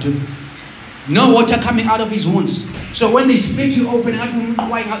blood too. No water coming out of his wounds. So when they split you open, there's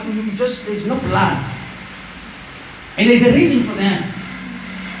no blood. And there's a reason for that.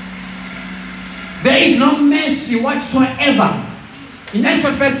 There is no mercy whatsoever. In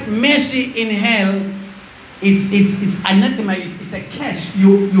actual fact, mercy in hell, it's anathema, it's a curse.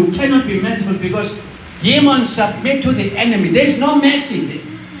 You cannot be merciful because demons submit to the enemy. There's no mercy there.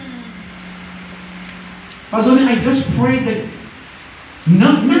 Pastor, I just pray that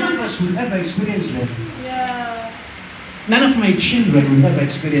none of us will ever experience that. Yeah. None of my children will ever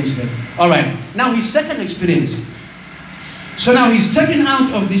experience that. All right. Now his second experience. So now he's taken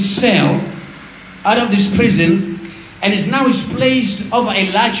out of this cell, out of this prison, and is placed over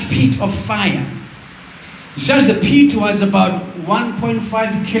a large pit of fire. He says the pit was about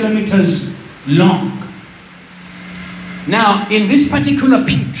 1.5 kilometers long. Now, in this particular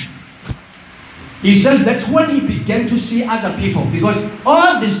pit, he says that's when he began to see other people, because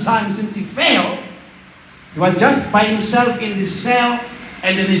all this time since he fell, he was just by himself in this cell,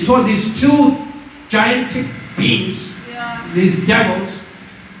 and then he saw these two gigantic beings, these devils,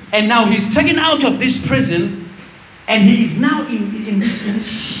 and now he's taken out of this prison, and he is now in this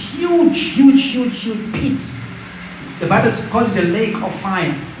huge pit. The Bible calls it a lake of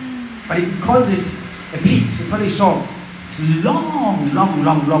fire, but it calls it a pit. That's what he saw. It's a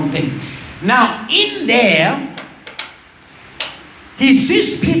long thing. Now, in there, he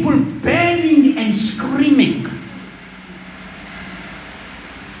sees people burning and screaming.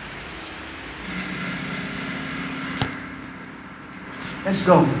 Let's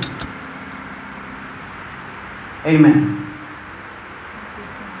go. Amen.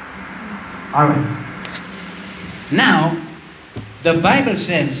 All right. Now, the Bible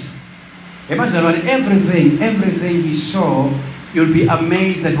says, everything he saw, you'll be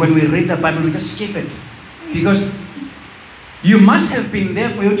amazed that when we read the Bible, we just skip it. Because you must have been there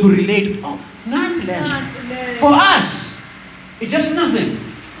for you to relate. Oh, not them. For us, it's just nothing.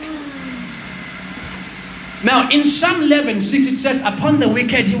 Now, in Psalm 11:6, it says, upon the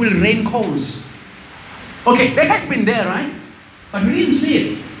wicked he will rain coals. Okay, that has been there, right? But we didn't see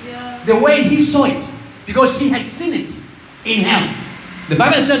it. The way he saw it. Because he had seen it in hell. The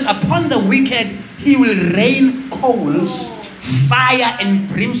Bible says, upon the wicked he will rain coals, fire and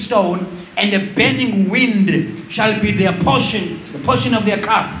brimstone, and a burning wind shall be their portion, the portion of their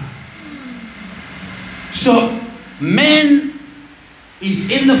cup. So man is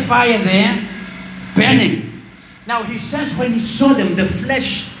in the fire there, burning. Now he says when he saw them, the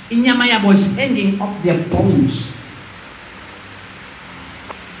flesh, inyama yabo, was hanging off their bones.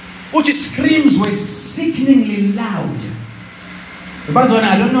 Which screams were sickeningly loud. Because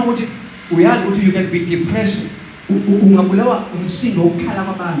I don't know what we ask, what you can be depressed. Ungabulawa umsindo ukhala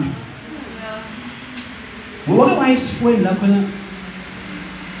kwabantu. Ngoba wayisifweni la khona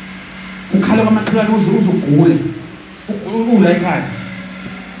ukhala kwamakhala uzugula. Ugula ekhaya.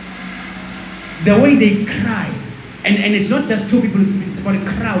 The way they cry, and it's not just two people, it's about a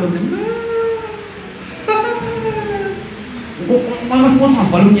crowd of them.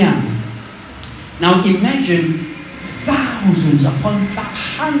 Now imagine thousands upon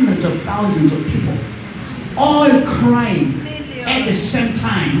hundreds of thousands of people all crying at the same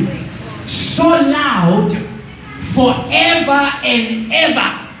time, so loud, forever and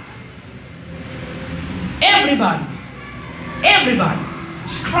ever. Everybody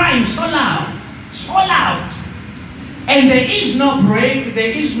is crying so loud, and there is no break,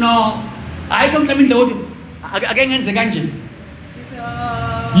 there is no, I don't mean the word again.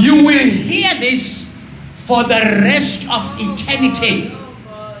 You will hear this for the rest of eternity.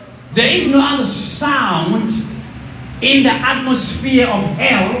 There is no other sound in the atmosphere of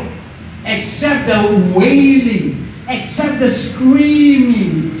hell except the wailing, except the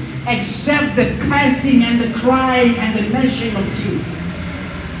screaming, except the cursing and the crying and the gnashing of teeth.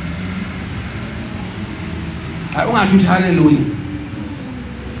 I want to hallelujah.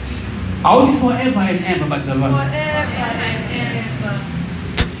 Out forever and ever, Pastor Lord. Forever and ever.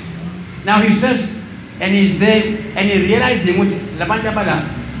 Now he says, and he's there, and he realizing what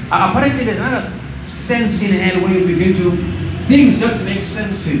apparently there's another sense in hell where you begin to, things just make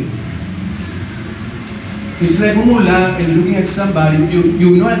sense to you. It's like Umula and looking at somebody,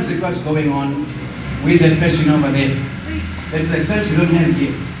 you know exactly what's going on with that person over there. That's the sense you don't have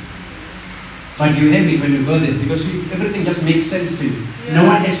here. But you have it when you go there because everything just makes sense to you. Yeah. No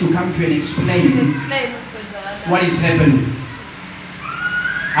one has to come to you and explain what is happening.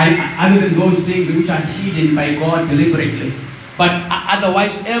 Other than those things which are hidden by God deliberately. But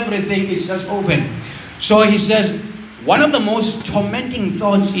otherwise, everything is just open. So he says, one of the most tormenting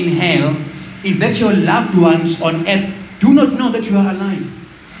thoughts in hell is that your loved ones on earth do not know that you are alive.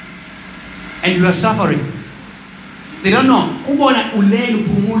 And you are suffering. They don't know.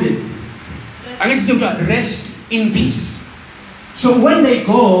 Rest in peace. So when they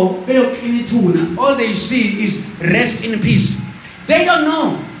go, all they see is rest in peace. They don't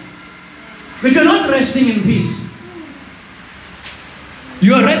know. But you're not resting in peace.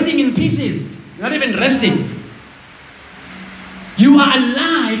 You are resting in pieces. You're not even resting. You are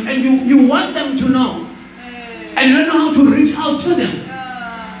alive and you want them to know. And you don't know how to reach out to them.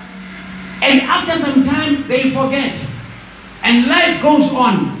 And after some time, they forget. And life goes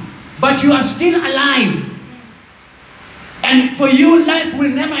on. But you are still alive. And for you, life will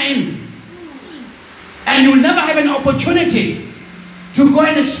never end. And you will never have an opportunity to go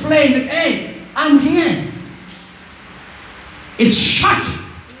and explain that, hey, I'm here. It's shut.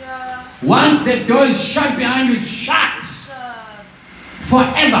 Yeah. Once the door is shut behind you, it's shut.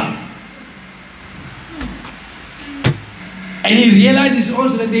 Forever. And he realizes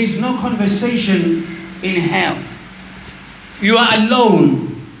also that there is no conversation in hell. You are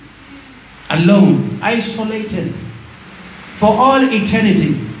alone. Alone. Isolated. For all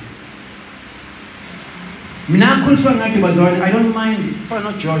eternity. I don't mind, for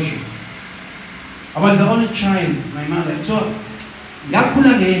not Joshua. I was the only child, my mother. So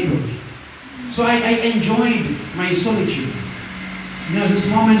I enjoyed my solitude. You know, these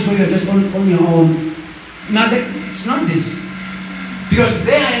moments where you're just on your own. Now, it's not this. Because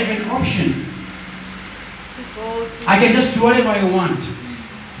there I have an option. I can just do whatever I want.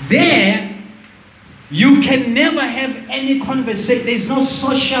 There, you can never have any conversation. There's no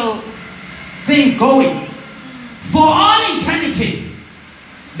social thing going. For all eternity,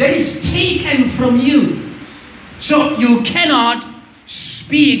 that is taken from you. So you cannot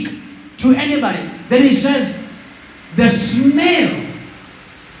speak to anybody. Then he says, the smell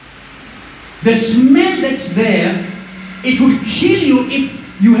that's there, it would kill you if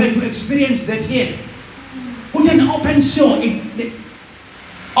you had to experience that here. With an open sore,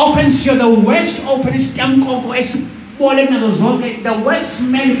 open sore, the worst openest the worst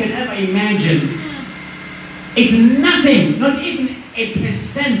smell you can ever imagine. It's nothing, not even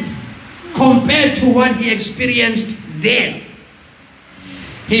 1% compared to what he experienced there.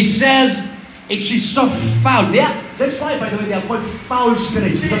 He says, it is so foul. That's why, by the way, they are called foul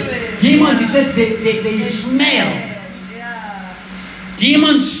spirits. Because demons, he says, they smell.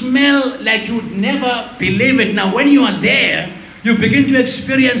 Demons smell like you would never believe it. Now, when you are there, you begin to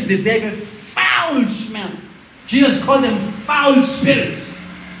experience this. They have a foul smell. Jesus called them foul spirits.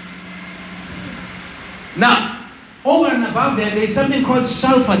 Now, over and above there is something called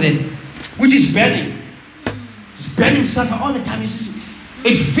sulfur then, which is burning. It's burning sulfur all the time.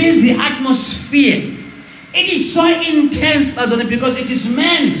 It fills the atmosphere. It is so intense, because it is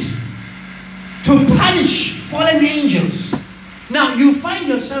meant to punish fallen angels. Now, you find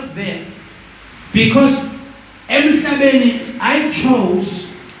yourself there because I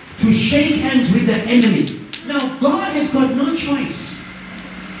chose to shake hands with the enemy. Now, God has got no choice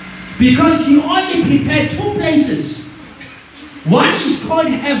because He only prepared two places. One is called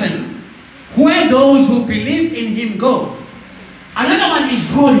heaven, where those who believe in Him go. Another one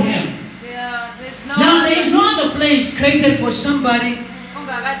is called hell. Now, there is no other place created for somebody.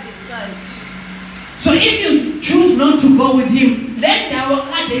 So if you choose not to go with Him, let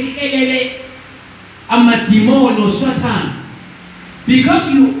Amadimon or Satan,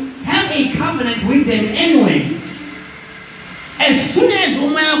 because you have a covenant with them anyway. As soon as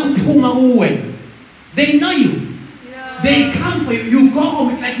they know you, they come for you. You go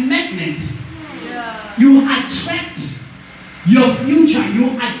home. It's like magnet. You attract your future.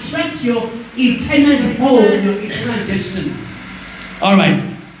 You attract your eternal home, your eternal destiny. All right.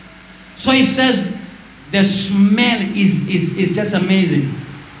 So he says the smell is just amazing.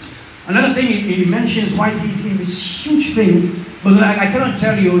 Another thing he mentions why he's in this huge thing, but I cannot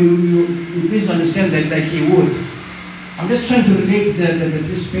tell you, you please understand that like he would. I'm just trying to relate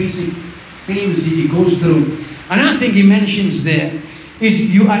this basic things he goes through. Another thing he mentions there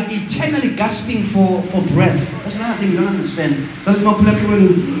is you are eternally gasping for breath. That's another thing you don't understand. That's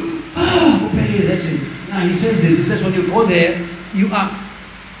it. Now he says this. He says when you go there, you are.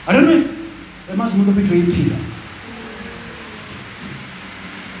 I don't know if there must move between Peter.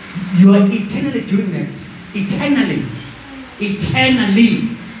 You are eternally doing that. Eternally.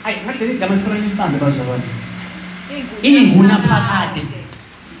 I actually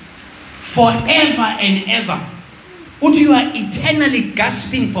forever and ever. You are eternally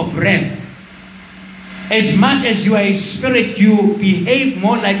gasping for breath. As much as you are a spirit, you behave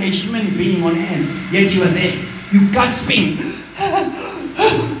more like a human being on earth. Yet you are there. You gasping.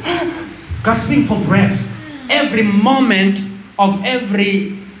 Gasping for breath. Every moment of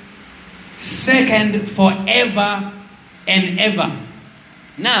every second, forever and ever.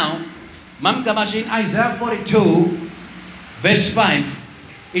 Now, in Isaiah 42, verse 5,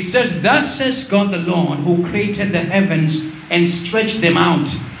 it says, "Thus says God the Lord, who created the heavens and stretched them out,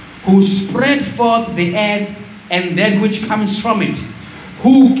 who spread forth the earth and that which comes from it,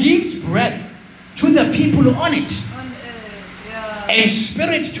 who gives breath to the people on it, and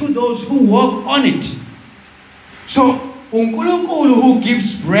spirit to those who walk on it." So, uNkulunkulu who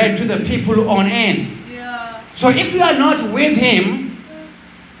gives bread to the people on earth. So if you are not with Him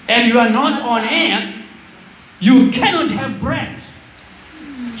and you are not on earth, you cannot have breath.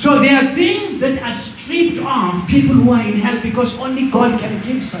 So there are things that are stripped off people who are in hell because only God can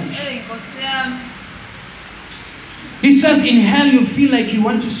give such. He says in hell you feel like you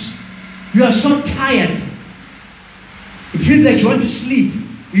are so tired. It feels like you want to sleep.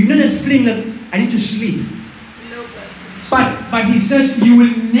 You know that feeling like I need to sleep. But he says you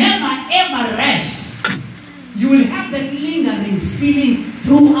will never ever rest. You will have that lingering feeling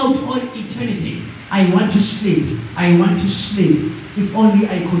throughout all eternity. I want to sleep. I want to sleep. If only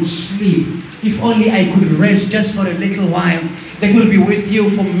I could sleep. If only I could rest just for a little while. That will be with you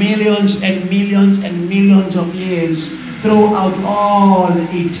for millions and millions and millions of years throughout all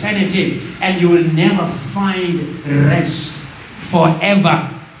eternity. And you will never find rest forever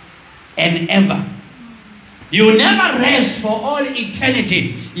and ever. You will never rest for all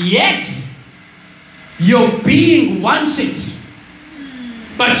eternity. Yet, your being wants it.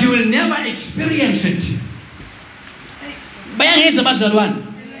 But you will never experience it.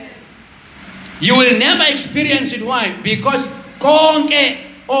 You will never experience it. Why? Because konke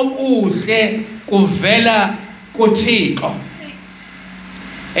okuhle kuvela kuThixo.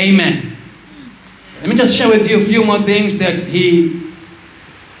 Amen. Let me just share with you a few more things that he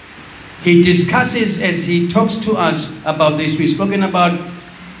discusses as he talks to us about this. We've spoken about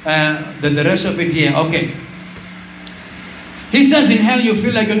the rest of it here. Okay. He says in hell you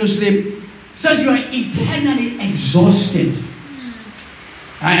feel like you're going to sleep. He says you are eternally exhausted.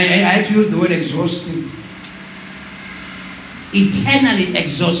 I had to use the word exhausted. Eternally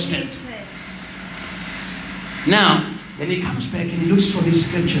exhausted. Now, Then he comes back and he looks for these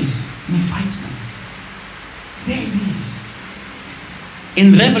scriptures and he finds them. There it is.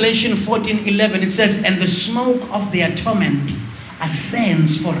 In Revelation 14:11 it says, and the smoke of their torment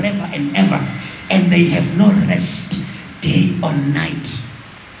ascends forever and ever, and they have no rest day or night,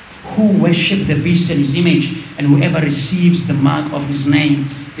 who worship the beast and his image, and whoever receives the mark of his name.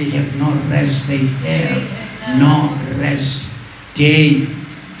 They have no rest, they have no rest day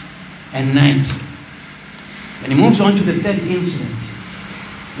and night. And he moves on to the third incident.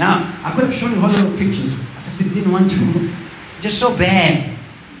 Now, I could have shown you a whole lot of pictures. I just didn't want to. Just so bad.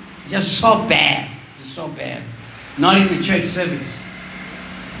 Just so bad. Just so bad. Not in the church service.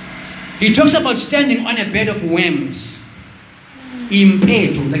 He talks about standing on a bed of worms.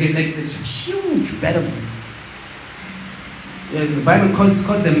 Impeto. Like it's a huge bed of them. Yeah, the Bible calls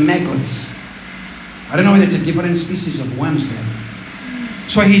them maggots. I don't know whether it's a different species of worms there.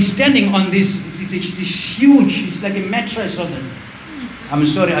 So he's standing on this, it's huge, it's like a mattress of them. I'm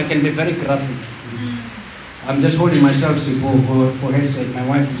sorry, I can be very graphic. I'm just holding myself for her sake. My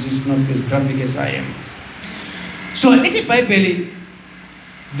wife is just not as graphic as I am. So it's a Bible.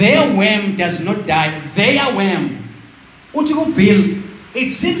 Their worm does not die. Their worm. What you go build?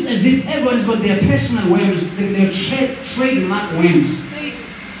 It seems as if everyone's got their personal worms, their trademark worms.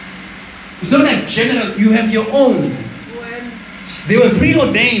 It's not like general, you have your own. They were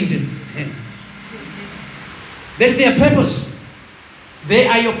preordained. That's their purpose. They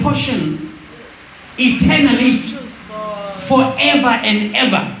are your portion eternally, forever and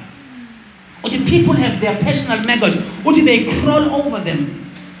ever. What do people have their personal maggots? What do they crawl over them?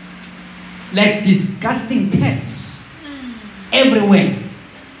 Like disgusting pets everywhere.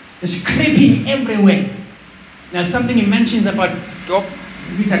 It's creeping everywhere. Now something he mentions about dog,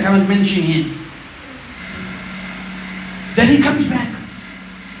 which I cannot mention here. Then he comes back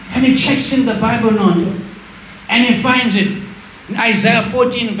and he checks in the Bible note and he finds it. In Isaiah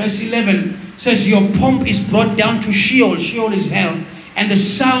 14 verse 11 says, your pomp is brought down to Sheol. Sheol is hell. And the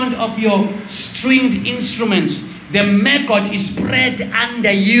sound of your stringed instruments, the maggot is spread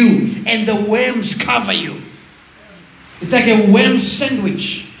under you and the worms cover you. It's like a worm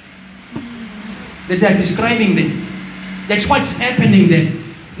sandwich that they're describing there. That's what's happening there.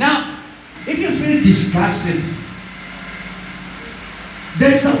 Now, if you feel disgusted,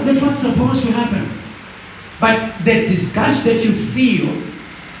 that's what's supposed to happen. But the disgust that you feel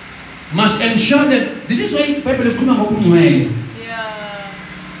must ensure that this is why people come up with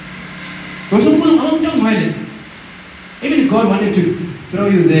even if God wanted to throw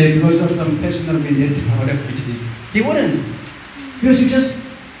you there because of some personal vendetta or whatever it is, He wouldn't. Because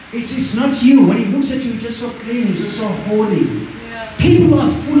it's not you. When He looks at you, you're just so clean, you're just so holy. Yeah. People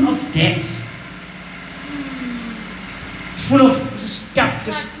are full of debts. It's full of stuff,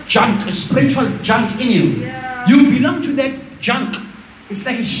 just junk, spiritual junk in you. Yeah. You belong to that junk. It's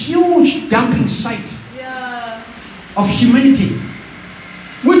like a huge dumping site of humanity,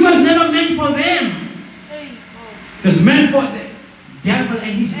 which was never meant for them. It was meant for the devil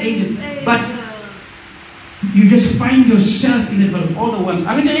and his angels. But you just find yourself in all the worms.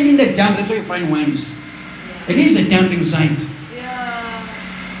 I mean, anything that dump, that's where you find worms. It is a dumping site.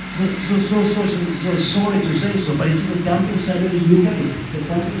 So sorry to say so, but it is a dumping site when you look at it. It's a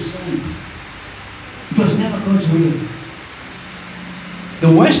dumping site. It was never God's will.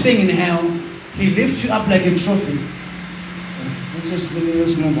 The worst thing in hell, He lifts you up like a trophy.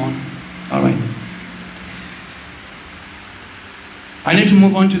 Let's move on. All right. I need to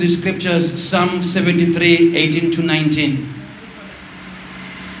move on to the scriptures. Psalm 73, 18 to 19.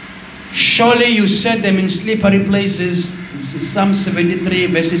 Surely you set them in slippery places. This is Psalm 73,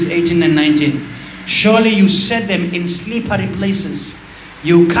 verses 18 and 19. Surely you set them in slippery places.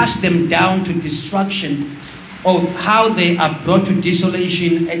 You cast them down to destruction. Oh, how they are brought to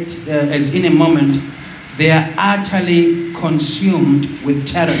desolation as in a moment. They are utterly consumed with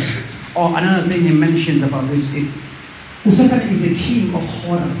terrors. Or another thing he mentions about this is Usafan is a king of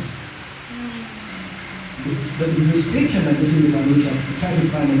horrors. The scripture that in the language of try to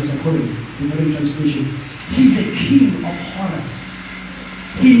find it according to different translation. He's a king of horrors.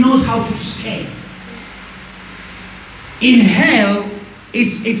 He knows how to scare. In hell,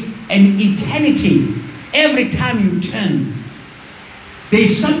 it's an eternity. Every time you turn, there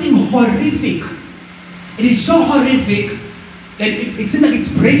is something horrific. It is so horrific that it seems like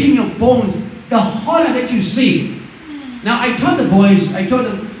it's breaking your bones. The horror that you see. Now I told them,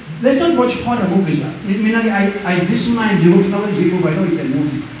 let's not watch horror movies. This mind, you go to know movie, I know it's a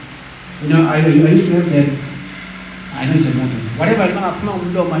movie. You know, I used to have that. I know it's a movie. Whatever,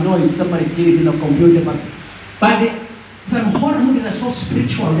 I know it's somebody did it in a computer, but some horror movies are so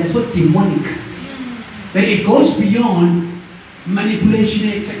spiritual, they're so demonic. that it goes beyond manipulation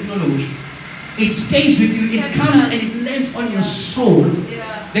and technology. It stays with you, it comes and it lands on your soul.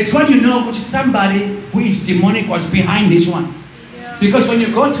 That's when you know which somebody who is demonic was behind this one. Because when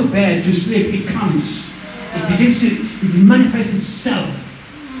you go to bed to sleep, it comes. It begins to manifest itself.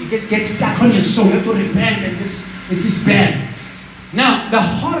 It gets stuck on your soul. You have to repent and this is bad. Now, the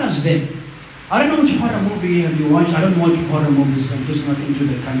horrors then. I don't know which horror movie have you watched. I don't watch horror movies. I'm just not into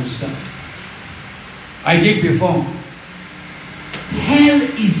that kind of stuff. I did before. Hell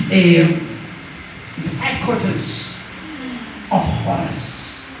is headquarters of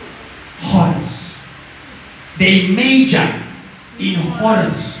horrors. Horrors. They major in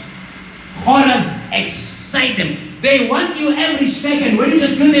horrors. Horrors excite them. They want you every second. When you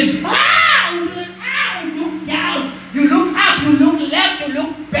just do this, you look down, you look up, you look left, you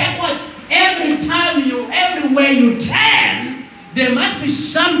look backwards. Everywhere you turn, there must be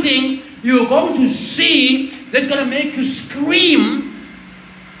something you're going to see that's going to make you scream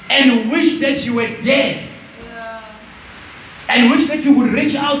and wish that you were dead. And wish that you would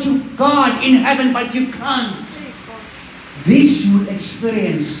reach out to God in heaven, but you can't. This you will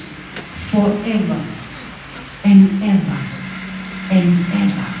experience forever and ever and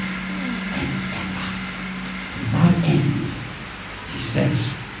ever and ever without end, he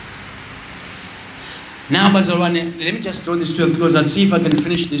says. Now, Bazalwane, let me just draw this to a close and see if I can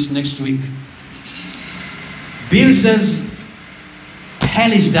finish this next week. Bill says,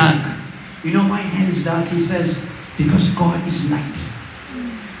 hell is dark. You know why hell is dark? He says, because God is light.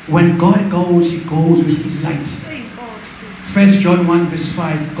 When God goes, he goes with his light. 1 John 1 verse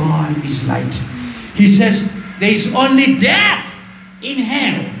 5, God is light. He says, there is only death in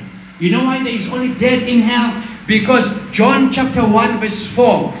hell. You know why there is only death in hell? Because John chapter 1 verse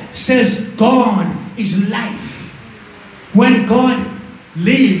 4 says, God is life. When God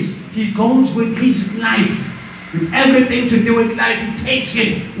lives, he goes with his life. With everything to do with life, he takes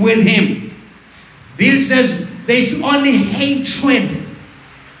it with him. Bill says there is only hatred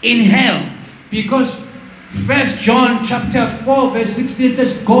in hell. Because 1 John chapter 4 verse 16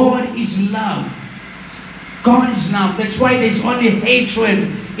 says God is love. God is love. That's why there is only hatred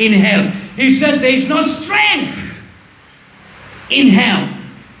in hell. He says there is no strength in hell.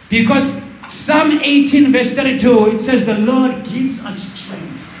 Because Psalm 18 verse 32, it says the Lord gives us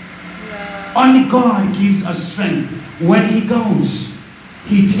strength. Only God gives us strength. When he goes,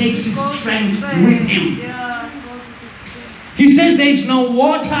 he takes his strength with him. He says there is no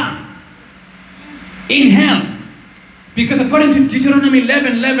water in hell. Because according to Deuteronomy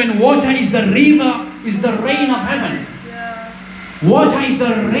 11:11, water is the river, is the rain of heaven. Water is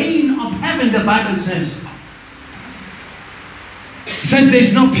the rain of heaven, the Bible says. It says there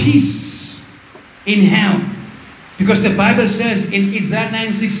is no peace in hell. Because the Bible says in Isaiah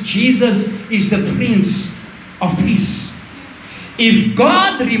 9:6, Jesus is the Prince of Peace. If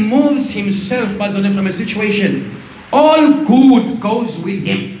God removes himself from a situation, all good goes with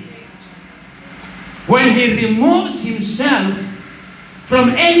him. When he removes himself from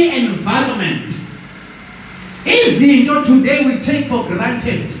any environment, easy, today we take for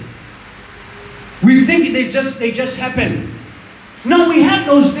granted. We think they just happen. No, we have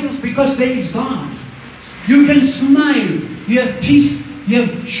those things because there is God. You can smile, you have peace, you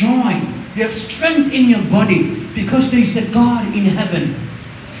have joy, you have strength in your body because there is a God in heaven.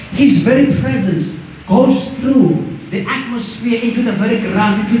 His very presence goes through the atmosphere into the very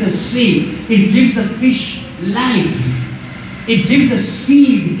ground, into the sea. It gives the fish life. It gives the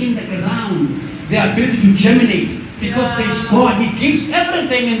seed in the ground the ability to germinate because there is God. He gives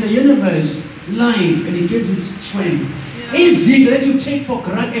everything in the universe life and he gives it strength. Easy that you take for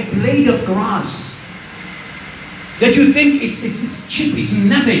granted a blade of grass. That you think it's cheap, it's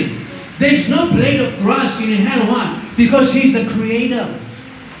nothing. There's no blade of grass in hell. Why? Because he's the creator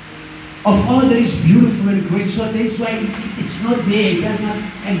of all that is beautiful and great. So that's why it's not there. It does not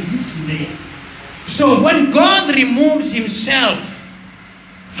exist there. So when God removes himself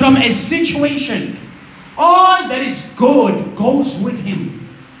from a situation, all that is good goes with him.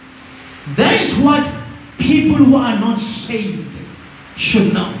 That is what people who are not saved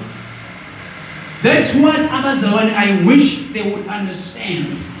should know. That's what I wish they would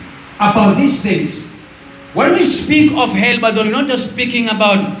understand about these things. When we speak of hell, we're not just speaking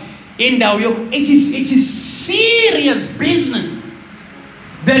about it is serious business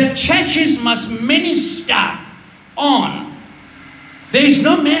that churches must minister on. There is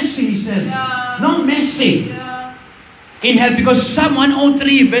no mercy, he says. No mercy in hell, because Psalm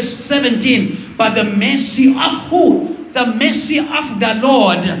 103 verse 17, but the mercy of who? The mercy of the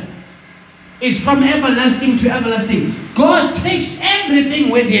Lord is from everlasting to everlasting. God takes everything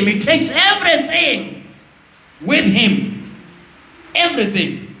with him. He takes everything with him.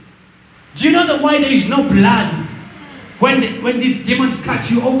 Everything. Do you know why there is no blood when these demons cut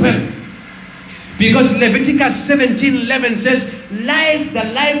you open? Because Leviticus 17:11 says, life, the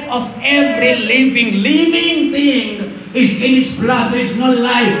life of every living thing is in its blood. There is no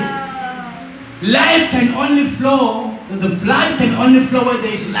life. Life can only flow, the blood can only flow where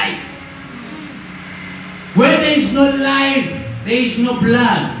there is life. Where there is no life, there is no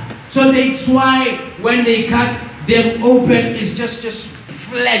blood. So that's why when they cut them open, it's just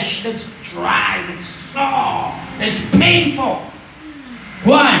flesh that's dry, that's sore, that's painful.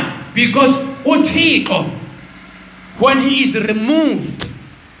 Why? Because uThixo, when he is removed,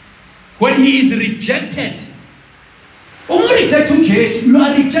 when he is rejected, reject Jesus, you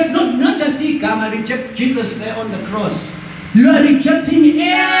are rejecting not just reject Jesus there on the cross. You are rejecting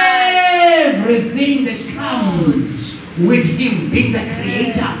everything that comes with him being the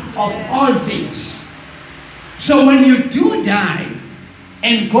creator of all things. So when you do die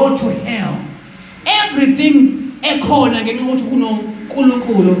and go to hell, everything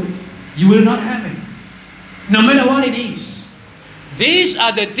you will not have it. No matter what it is. These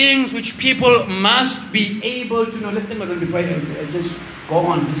are the things which people must be able to know. Let's stand before I just go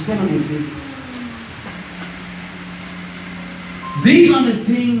on. Just stand on your feet. These are the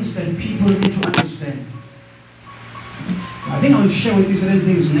things that people need to understand. I think I'll share with you certain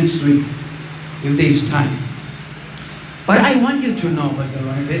things next week if there is time. But I want you to know, Pastor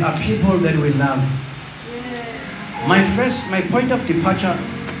Ronnie, there are people that we love. My point of departure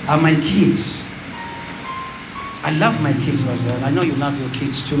are my kids. I love my kids, Pastor. I know you love your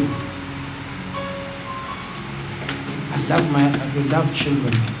kids too. We love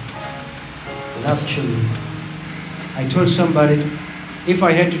children. I love children. I told somebody, if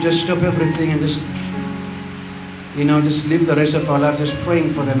I had to just stop everything and just live the rest of our life just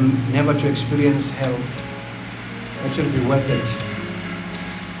praying for them never to experience hell, that should be worth it.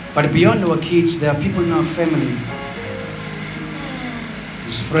 But beyond our kids, there are people in our family,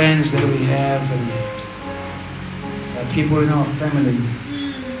 these friends that we have, and there are people in our family.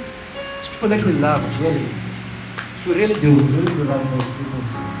 It's people that we love, really. We really do love those people.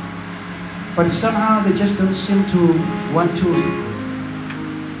 But somehow they just don't seem to want to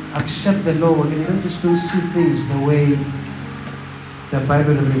accept the Lord, and they just don't see things the way the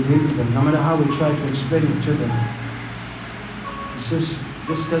Bible reveals them. No matter how we try to explain it to them, it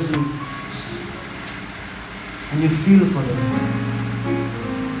just doesn't. And you feel for them.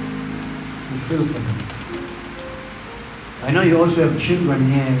 You feel for them. I know you also have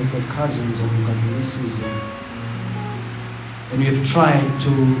children here. You've got cousins and you've got nieces, and you've tried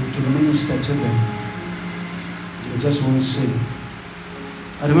to minister to them. You just won't see.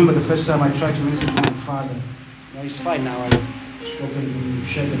 I remember the first time I tried to minister to my father. Now he's fine now. I've spoken to him, we've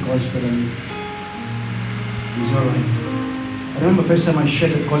shared the gospel, and he's all right. I remember the first time I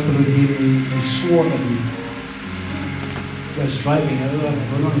shared the gospel with him, he swore at me. He was driving, I was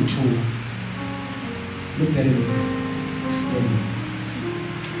going on a tour. Looked at him, steady.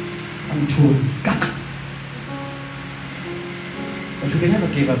 I'm told, cut! But we can never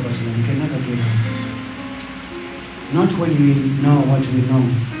give up, Pastor. We can never give up. Not when we know what we know.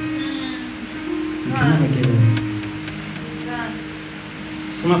 We can never give up.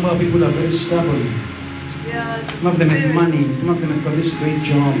 Some of our people are very stubborn. Some of them have money. Some of them have got these great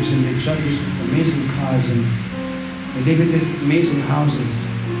jobs, and they drive these amazing cars, and they live in these amazing houses.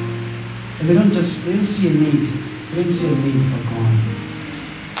 And they don't see a need. They don't see a need for God.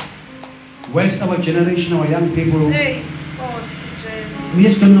 Where's our generation, our young people? We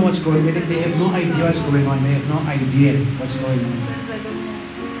just don't know what's going on. They have no idea what's going on. They have no idea what's going on.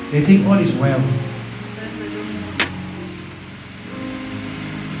 They think all is well.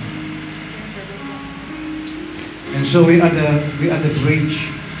 And so we are the bridge.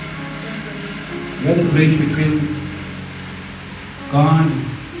 We are the bridge between God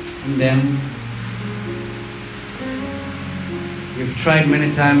and them. We've tried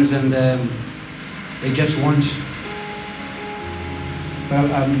many times, and they just won't. But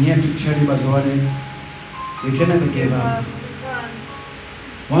I'm here to tell you, Bazwane, we can never give up.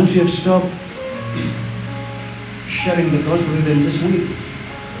 Once you have stopped sharing the gospel with them this week,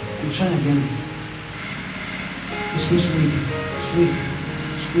 and try again. This week,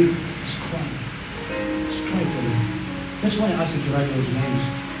 just cry. Just cry for them. That's why I asked you to write those names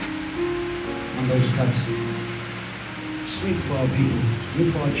on those cards. Speak for our people. Speak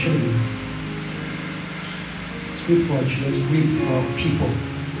for our children. Speak for our children. Speak for our people.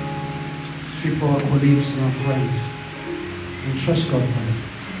 Speak for our colleagues and our friends. And trust God for it.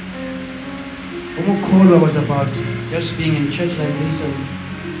 Umukola was about just being in church like this, and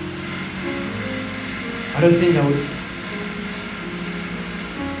I don't think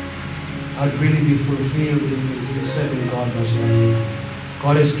I'd really be fulfilled in serving God much longer.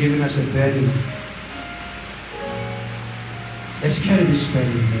 God has given us a burden. Let's carry this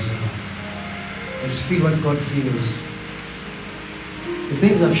burden this God. Let's feel what God feels. The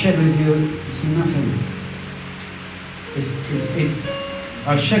things I've shared with you, it's nothing.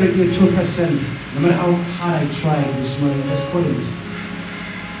 I've shared with you 2%. No matter how hard I tried this morning, I just couldn't.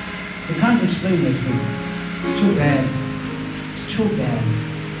 You can't explain that thing. It's too bad. It's too bad.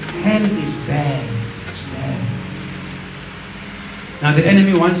 Hell is bad. It's bad. Now the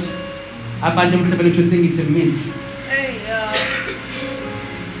enemy wants Abandon to think it's a myth.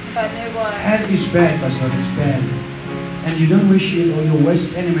 Hell is bad, Pastor. It's bad. And you don't wish it or your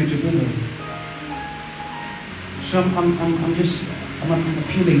worst enemy to be there. So I'm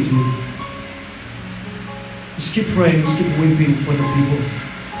appealing to you. Just keep praying, just keep weeping for the people.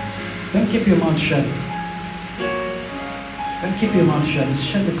 Don't keep your mouth shut. Don't keep your mouth shut. Just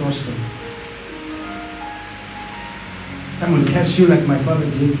share the gospel. Some will catch you like my father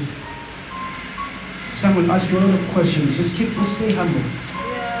did. Some will ask you a lot of questions. Just stay humble.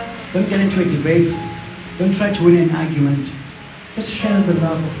 Don't get into a debate. Don't try to win an argument. Just share the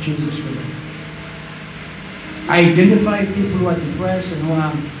love of Jesus with them. Identify people who are depressed and who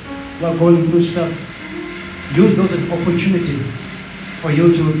are going through stuff. Use those as opportunity for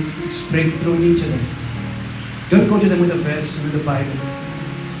you to break through into them. Don't go to them with a verse with the Bible.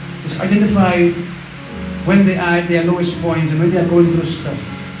 Just identify when they are at their lowest points and when they are going through stuff.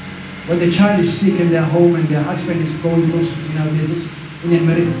 When the child is sick in their home and their husband is going through, they're just in a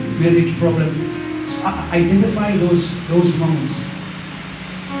marriage problem. Just identify those moments.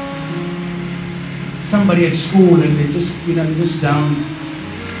 Somebody at school and they just, they're just down.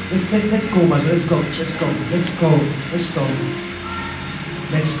 Let's go, Pastor. Let's go.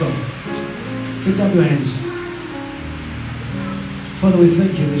 Lift up your hands. Father, we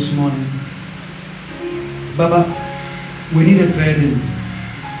thank you this morning. Baba, we need a burden.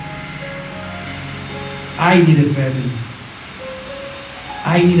 I need a burden.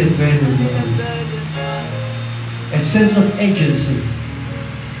 I need a burden, Lord. A sense of agency.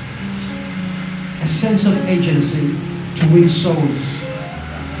 A sense of agency to win souls,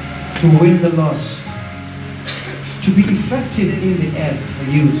 to win the lost, to be effective in the earth for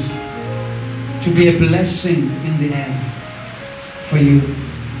you, to be a blessing in the earth for you.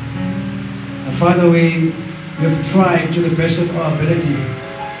 And Father, we have tried to the best of our ability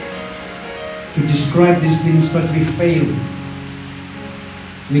to describe these things, but we fail.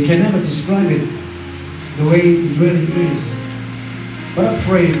 We can never describe it the way it really is. But I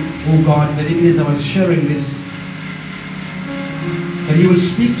pray, oh God, that even as I was sharing this, that you will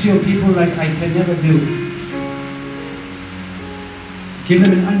speak to your people like I can never do. Give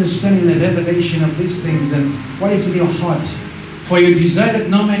them an understanding and a revelation of these things and what is in your heart. For you desire that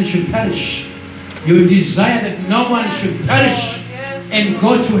no man should perish. You desire that no one should perish and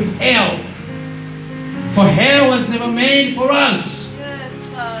go to hell. For hell was never made for us,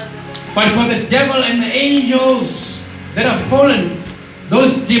 but for the devil and the angels that are fallen,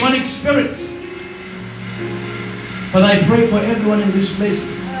 those demonic spirits. Father, I pray for everyone in this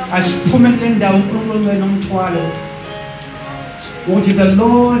place. As what if the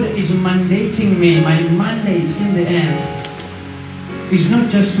Lord is mandating me, my mandate in the earth is not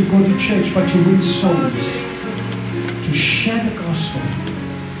just to go to church, but to win souls, to share the gospel,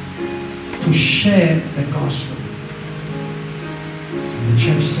 to share the gospel. And the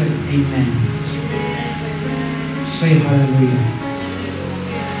church said, Amen. Say hallelujah.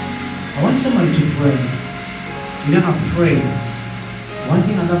 I want somebody to pray. You know, I've prayed. One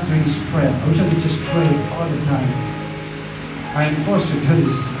thing I love doing is prayer. I wish I could just pray all the time. I am forced to do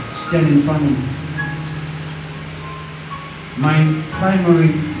this, stand in front of you. My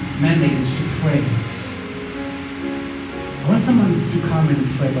primary mandate is to pray. I want someone to come and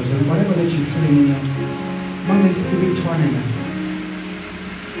pray, but whatever that you're feeling in your moments, give it to one another.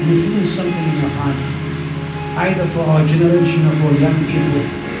 And you're feeling something in your heart, either for our generation or for young people,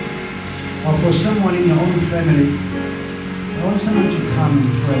 or for someone in your own family. I want someone to come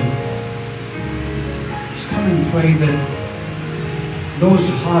and pray. Just come and pray that those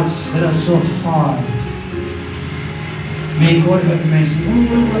hearts that are so hard, may God have mercy.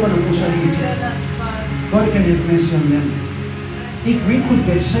 God can have mercy on them. If we could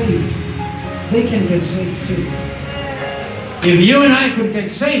get saved, they can get saved too. If you and I could get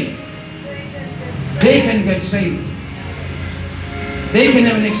saved, they can get saved. They can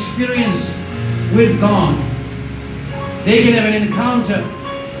have an experience with God. They can have an encounter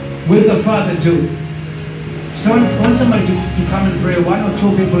with the Father too. So I want somebody to come and pray. One or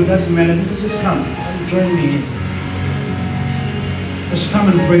two people, it doesn't matter. Just come. join me. Just come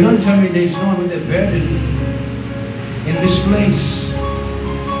and pray. Don't tell me there's no one with a burden in this place.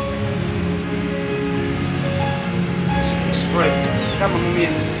 Just pray. Come on, me.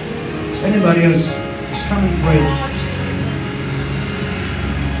 Anybody else? Just come and pray.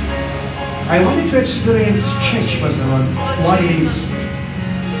 I want you to experience church, Pastor Ron, what it is.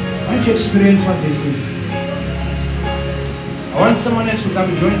 I want you to experience what this is. I want someone else to come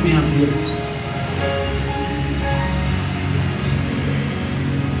and join me up here.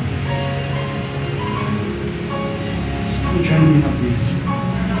 Someone join me up here.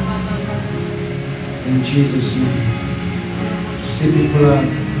 In Jesus' name. See people are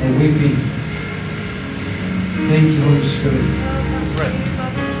weeping. Thank you, Holy Spirit. Pray.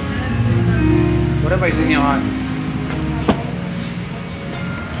 Whatever is in your heart.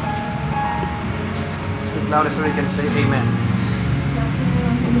 Speak louder so we can say amen.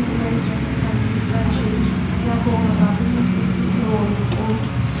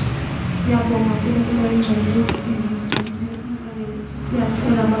 Siyabonga uNkulunkulu oyingcwele yokusindisa imiphefumulo yethu.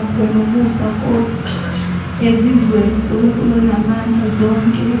 Siyacela bakubona umusa Nkosi ezizweni uNkulunkulu onamandla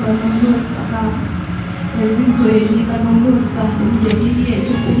zonke iba nomusa Baba. Ezizweni iba nomusa emndenini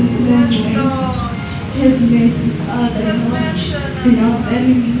yethu uNkulunkulu ongcwele. Have mercy, Father, Lord, in our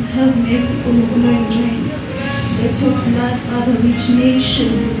families. Have mercy, uNkulunkulu oyingcwele. Let your blood, Father, reach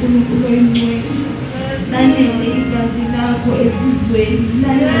nations, uNkulunkulu oyingcwele. Lanele igazi lakho esizweni,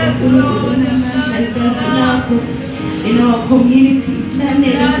 lanele uNkulunkulu onamandla igazi lakho in our communities,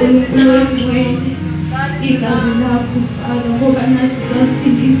 lanele uNkulunkulu oyingcwele igazi lakho Father, ngoba nathi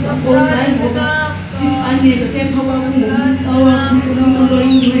sasindiswa Nkosi, ngoba sifanele kepha kwakungumusa wakho uNkulunkulu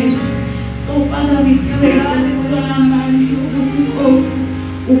oyingcwele. So Father, we pray uNkulunkulu onamandla ukuthi Nkosi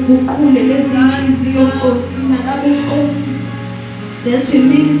uguqule lezi inhliziyo Nkosi nalabo Nkosi that we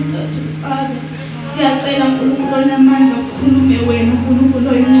minister to Father. Siyacela uNkulunkulu onamandla ukhulume wena uNkulunkulu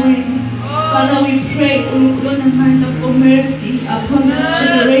oyingcwele. Father, we pray uNkulunkulu onamandla for mercy upon this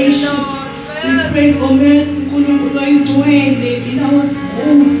generation. We pray for mercy uNkulunkulu oyingcwele in our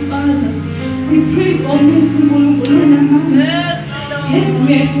schools, Father. We pray for mercy uNkulunkulu onamandla. Have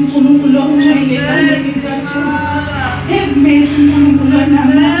mercy uNkulunkulu ongcwele egameni likaJesu. Have mercy uNkulunkulu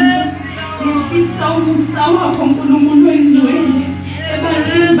onamandla. Yehlisa umusa wakho uNkulunkulu oyingcwele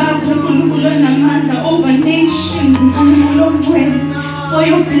ebantwini bakho uNkulunkulu onamandla over nations uNkulunkulu ongcwele. For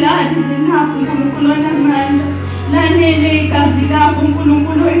your blood is enough uNkulunkulu onamandla. Lanele igazi lakho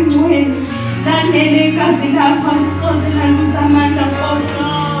uNkulunkulu oyingcwele. Lanele igazi lakho alisoze laluza amandla Nkosi.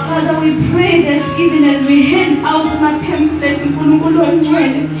 Father, we pray that even as we hand out my pamphlets uNkulunkulu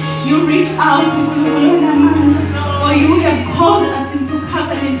oyingcwele, you reach out uNkulunkulu onamandla. For you have called us into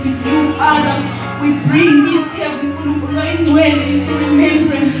covenant with you, Father. We bring it here uNkulunkulu oyingcwele into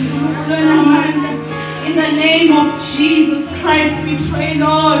remembrance uNkulunkulu onamandla. In the name of Jesus Christ, we pray,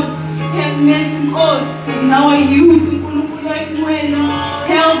 Lord, have mercy Nkosi in our youth uNkulunkulu oyingcwele.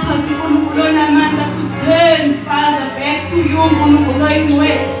 Help us uNkulunkulu onamandla to turn, Father, back to you uNkulunkulu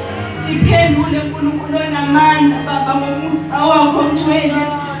oyingcwele. Siphendule uNkulunkulu onamandla Baba ngomusa wakho ongcwele.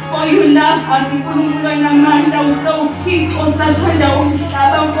 For you love us uNkulunkulu onamandla. Usawuthixo osathanda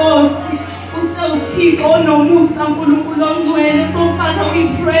umhlaba Nkosi. Usawuthixo onomusa uNkulunkulu ongcwele. So Father, we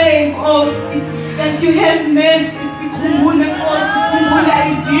pray Nkosi that you have mercy. Sikhumbule Nkosi, khumbula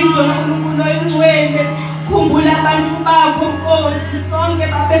izizwe uNkulunkulu oyingcwele. Khumbula abantu bakho Nkosi, sonke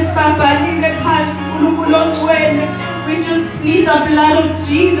babesibabhalile phansi uNkulunkulu ongcwele. We just plead the blood of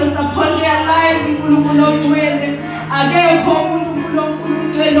Jesus upon their lives uNkulunkulu ongcwele. Akekho umuntu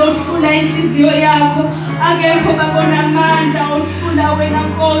uNkulunkulu ohlula inhliziyo yakho. Akekho babona amandla ohlula wena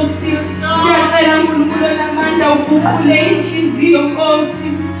Nkosi. Siyacela uNkulunkulu onamandla uguqule inhliziyo Nkosi.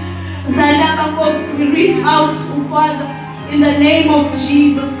 Zalaba Nkosi, we reach out to Father in the name of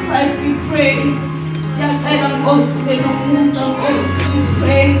Jesus Christ. We pray. Siyacela Nkosi ube nomusa Nkosi. We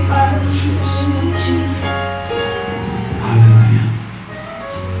pray, Father. Jesus. Hallelujah.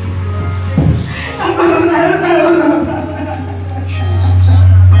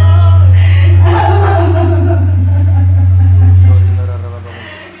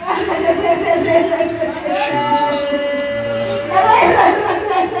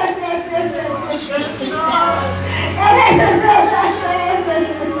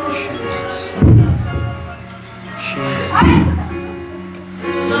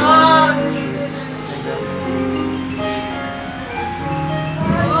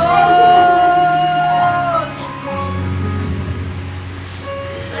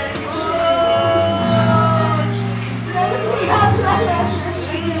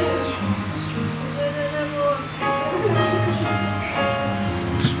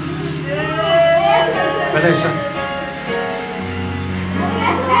 Vanessa.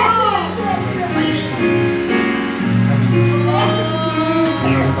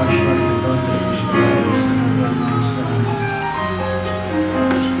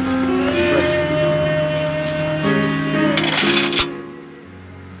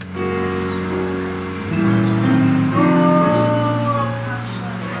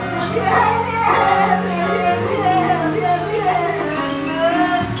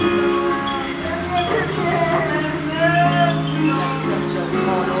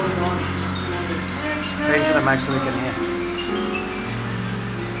 Pray to the mic so we can hear.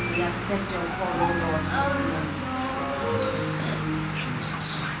 We accept your call, O Lord, this morning. Jesus.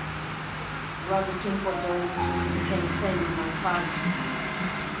 You are looking for those who you can send, my Father.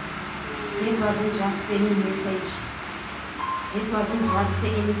 This wasn't just any message. This wasn't just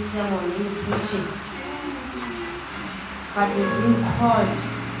any sermon, any preaching. But we've been called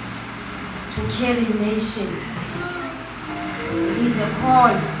to carry nations. It is a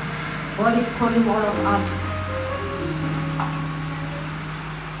call. God is calling all of us.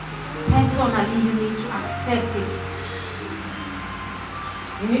 Personally, you need to accept it.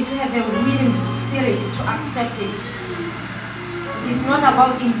 You need to have a willing spirit to accept it. It is not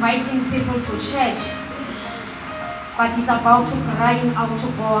about inviting people to church, but it's about to crying out to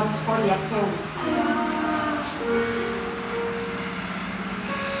God for their souls.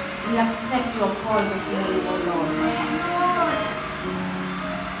 We accept your call this morning, O Lord.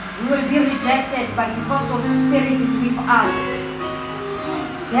 We will be rejected, but because your spirit is with us,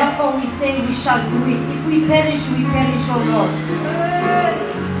 therefore we say we shall do it. If we perish, O Lord.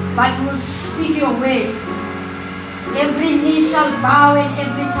 But we will speak your word. Every knee shall bow and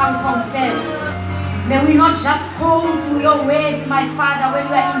every tongue confess. May we not just hold to your word, my Father, when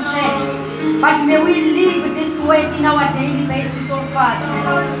we are in church, but may we live this word in our daily basis, oh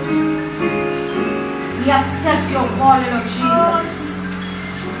Father. We accept your call, Lord Jesus.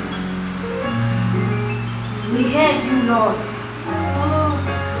 We heard you, Lord,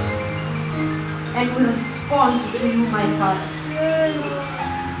 and we respond to you, my Father.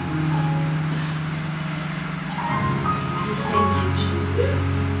 Thank you, Jesus.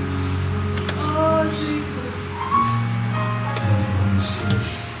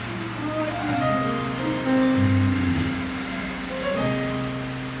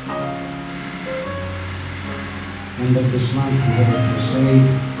 End of this month, we have a crusade.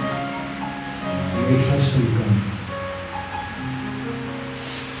 We trust in God.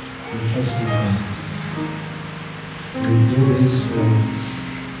 We trust in God. We do this for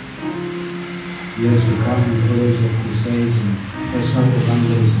years to come, in always of crusades and personal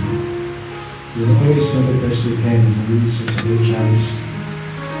evangelism. We will always do the best we can as a ministry to reach out,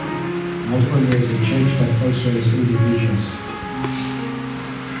 not only as a church but also as individuals.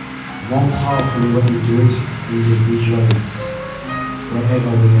 More powerfully when we do it individually,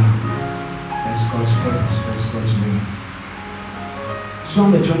 wherever we are. That's God's purpose, that's God's will. So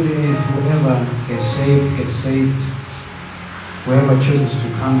on the 28th, whoever gets saved. Whoever chooses to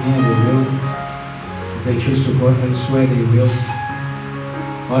come here, they will. If they choose to go elsewhere, they will.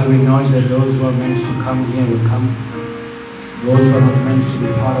 All we know is that those who are meant to come here will come. Those who are not meant to be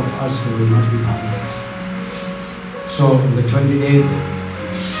part of us, they will not be part of us. So on the 28th,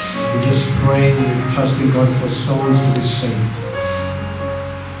 we just pray and trusting God for souls to be saved.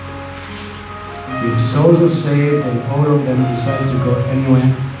 If souls are saved and all of them decide to go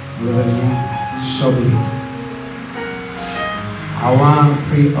anywhere, wherever they are, so be it. Our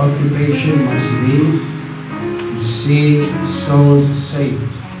preoccupation must be to see souls saved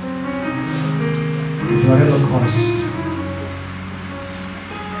at whatever cost.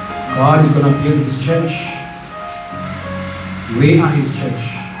 God is going to build His church. We are His church.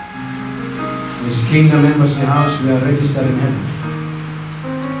 As Kingdom Embassy House, we are registered in heaven.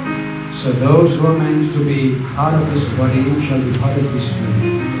 So those who are meant to be part of this body shall be part of this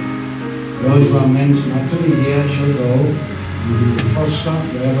body. Those who are meant not to be here shall go and be prosper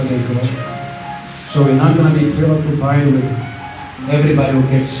wherever they go. So we're not going to be preoccupied with everybody who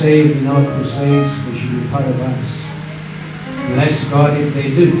gets saved in our crusades. They should be part of us. Bless God if they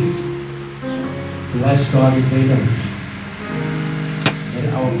do. Bless God if they don't.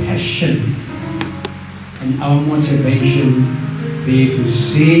 Let our passion and our motivation be to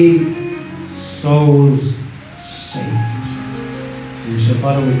see souls saved. And so,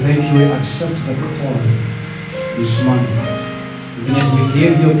 Father, we thank you. We accept the call this morning. Even as we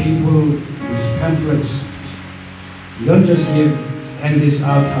give your people these pamphlets, we don't just hand this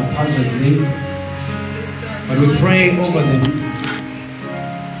out haphazardly, but we pray over them.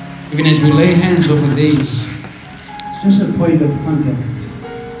 Even as we lay hands over these, it's just a point of contact.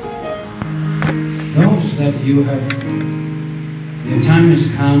 Those that you have, their time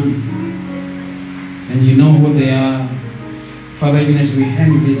has come and you know who they are, Father, even as we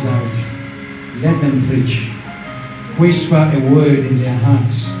hand these out, let them preach. Whisper a word in their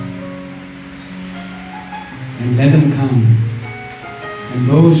hearts and let them come. And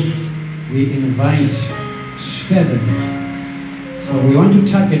those we invite, stir them. For we want to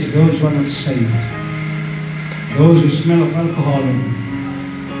target those who are not saved. Those who smell of alcohol and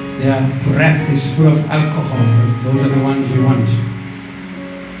their breath is full of alcohol. Those are the ones we want.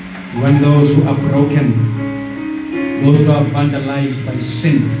 We want those who are broken. Those who are vandalized by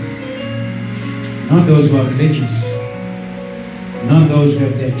sin. Not those who are religious. Not those who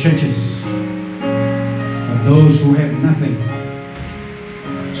have their churches. But those who have nothing.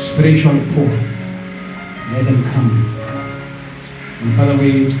 Spiritual poor. Let them come. And Father,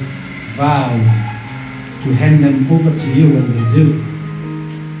 we vow to hand them over to you when they do.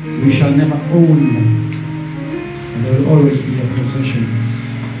 We shall never own them. And they will always be a possession.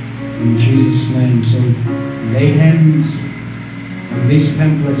 In Jesus' name. So lay hands on these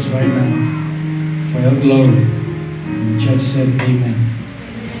pamphlets right now for your glory. And the church said amen.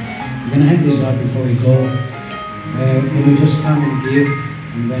 I'm going to hand this out before we go. Can you just come and give,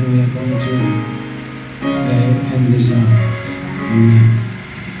 and then we are going to end this out. Amen.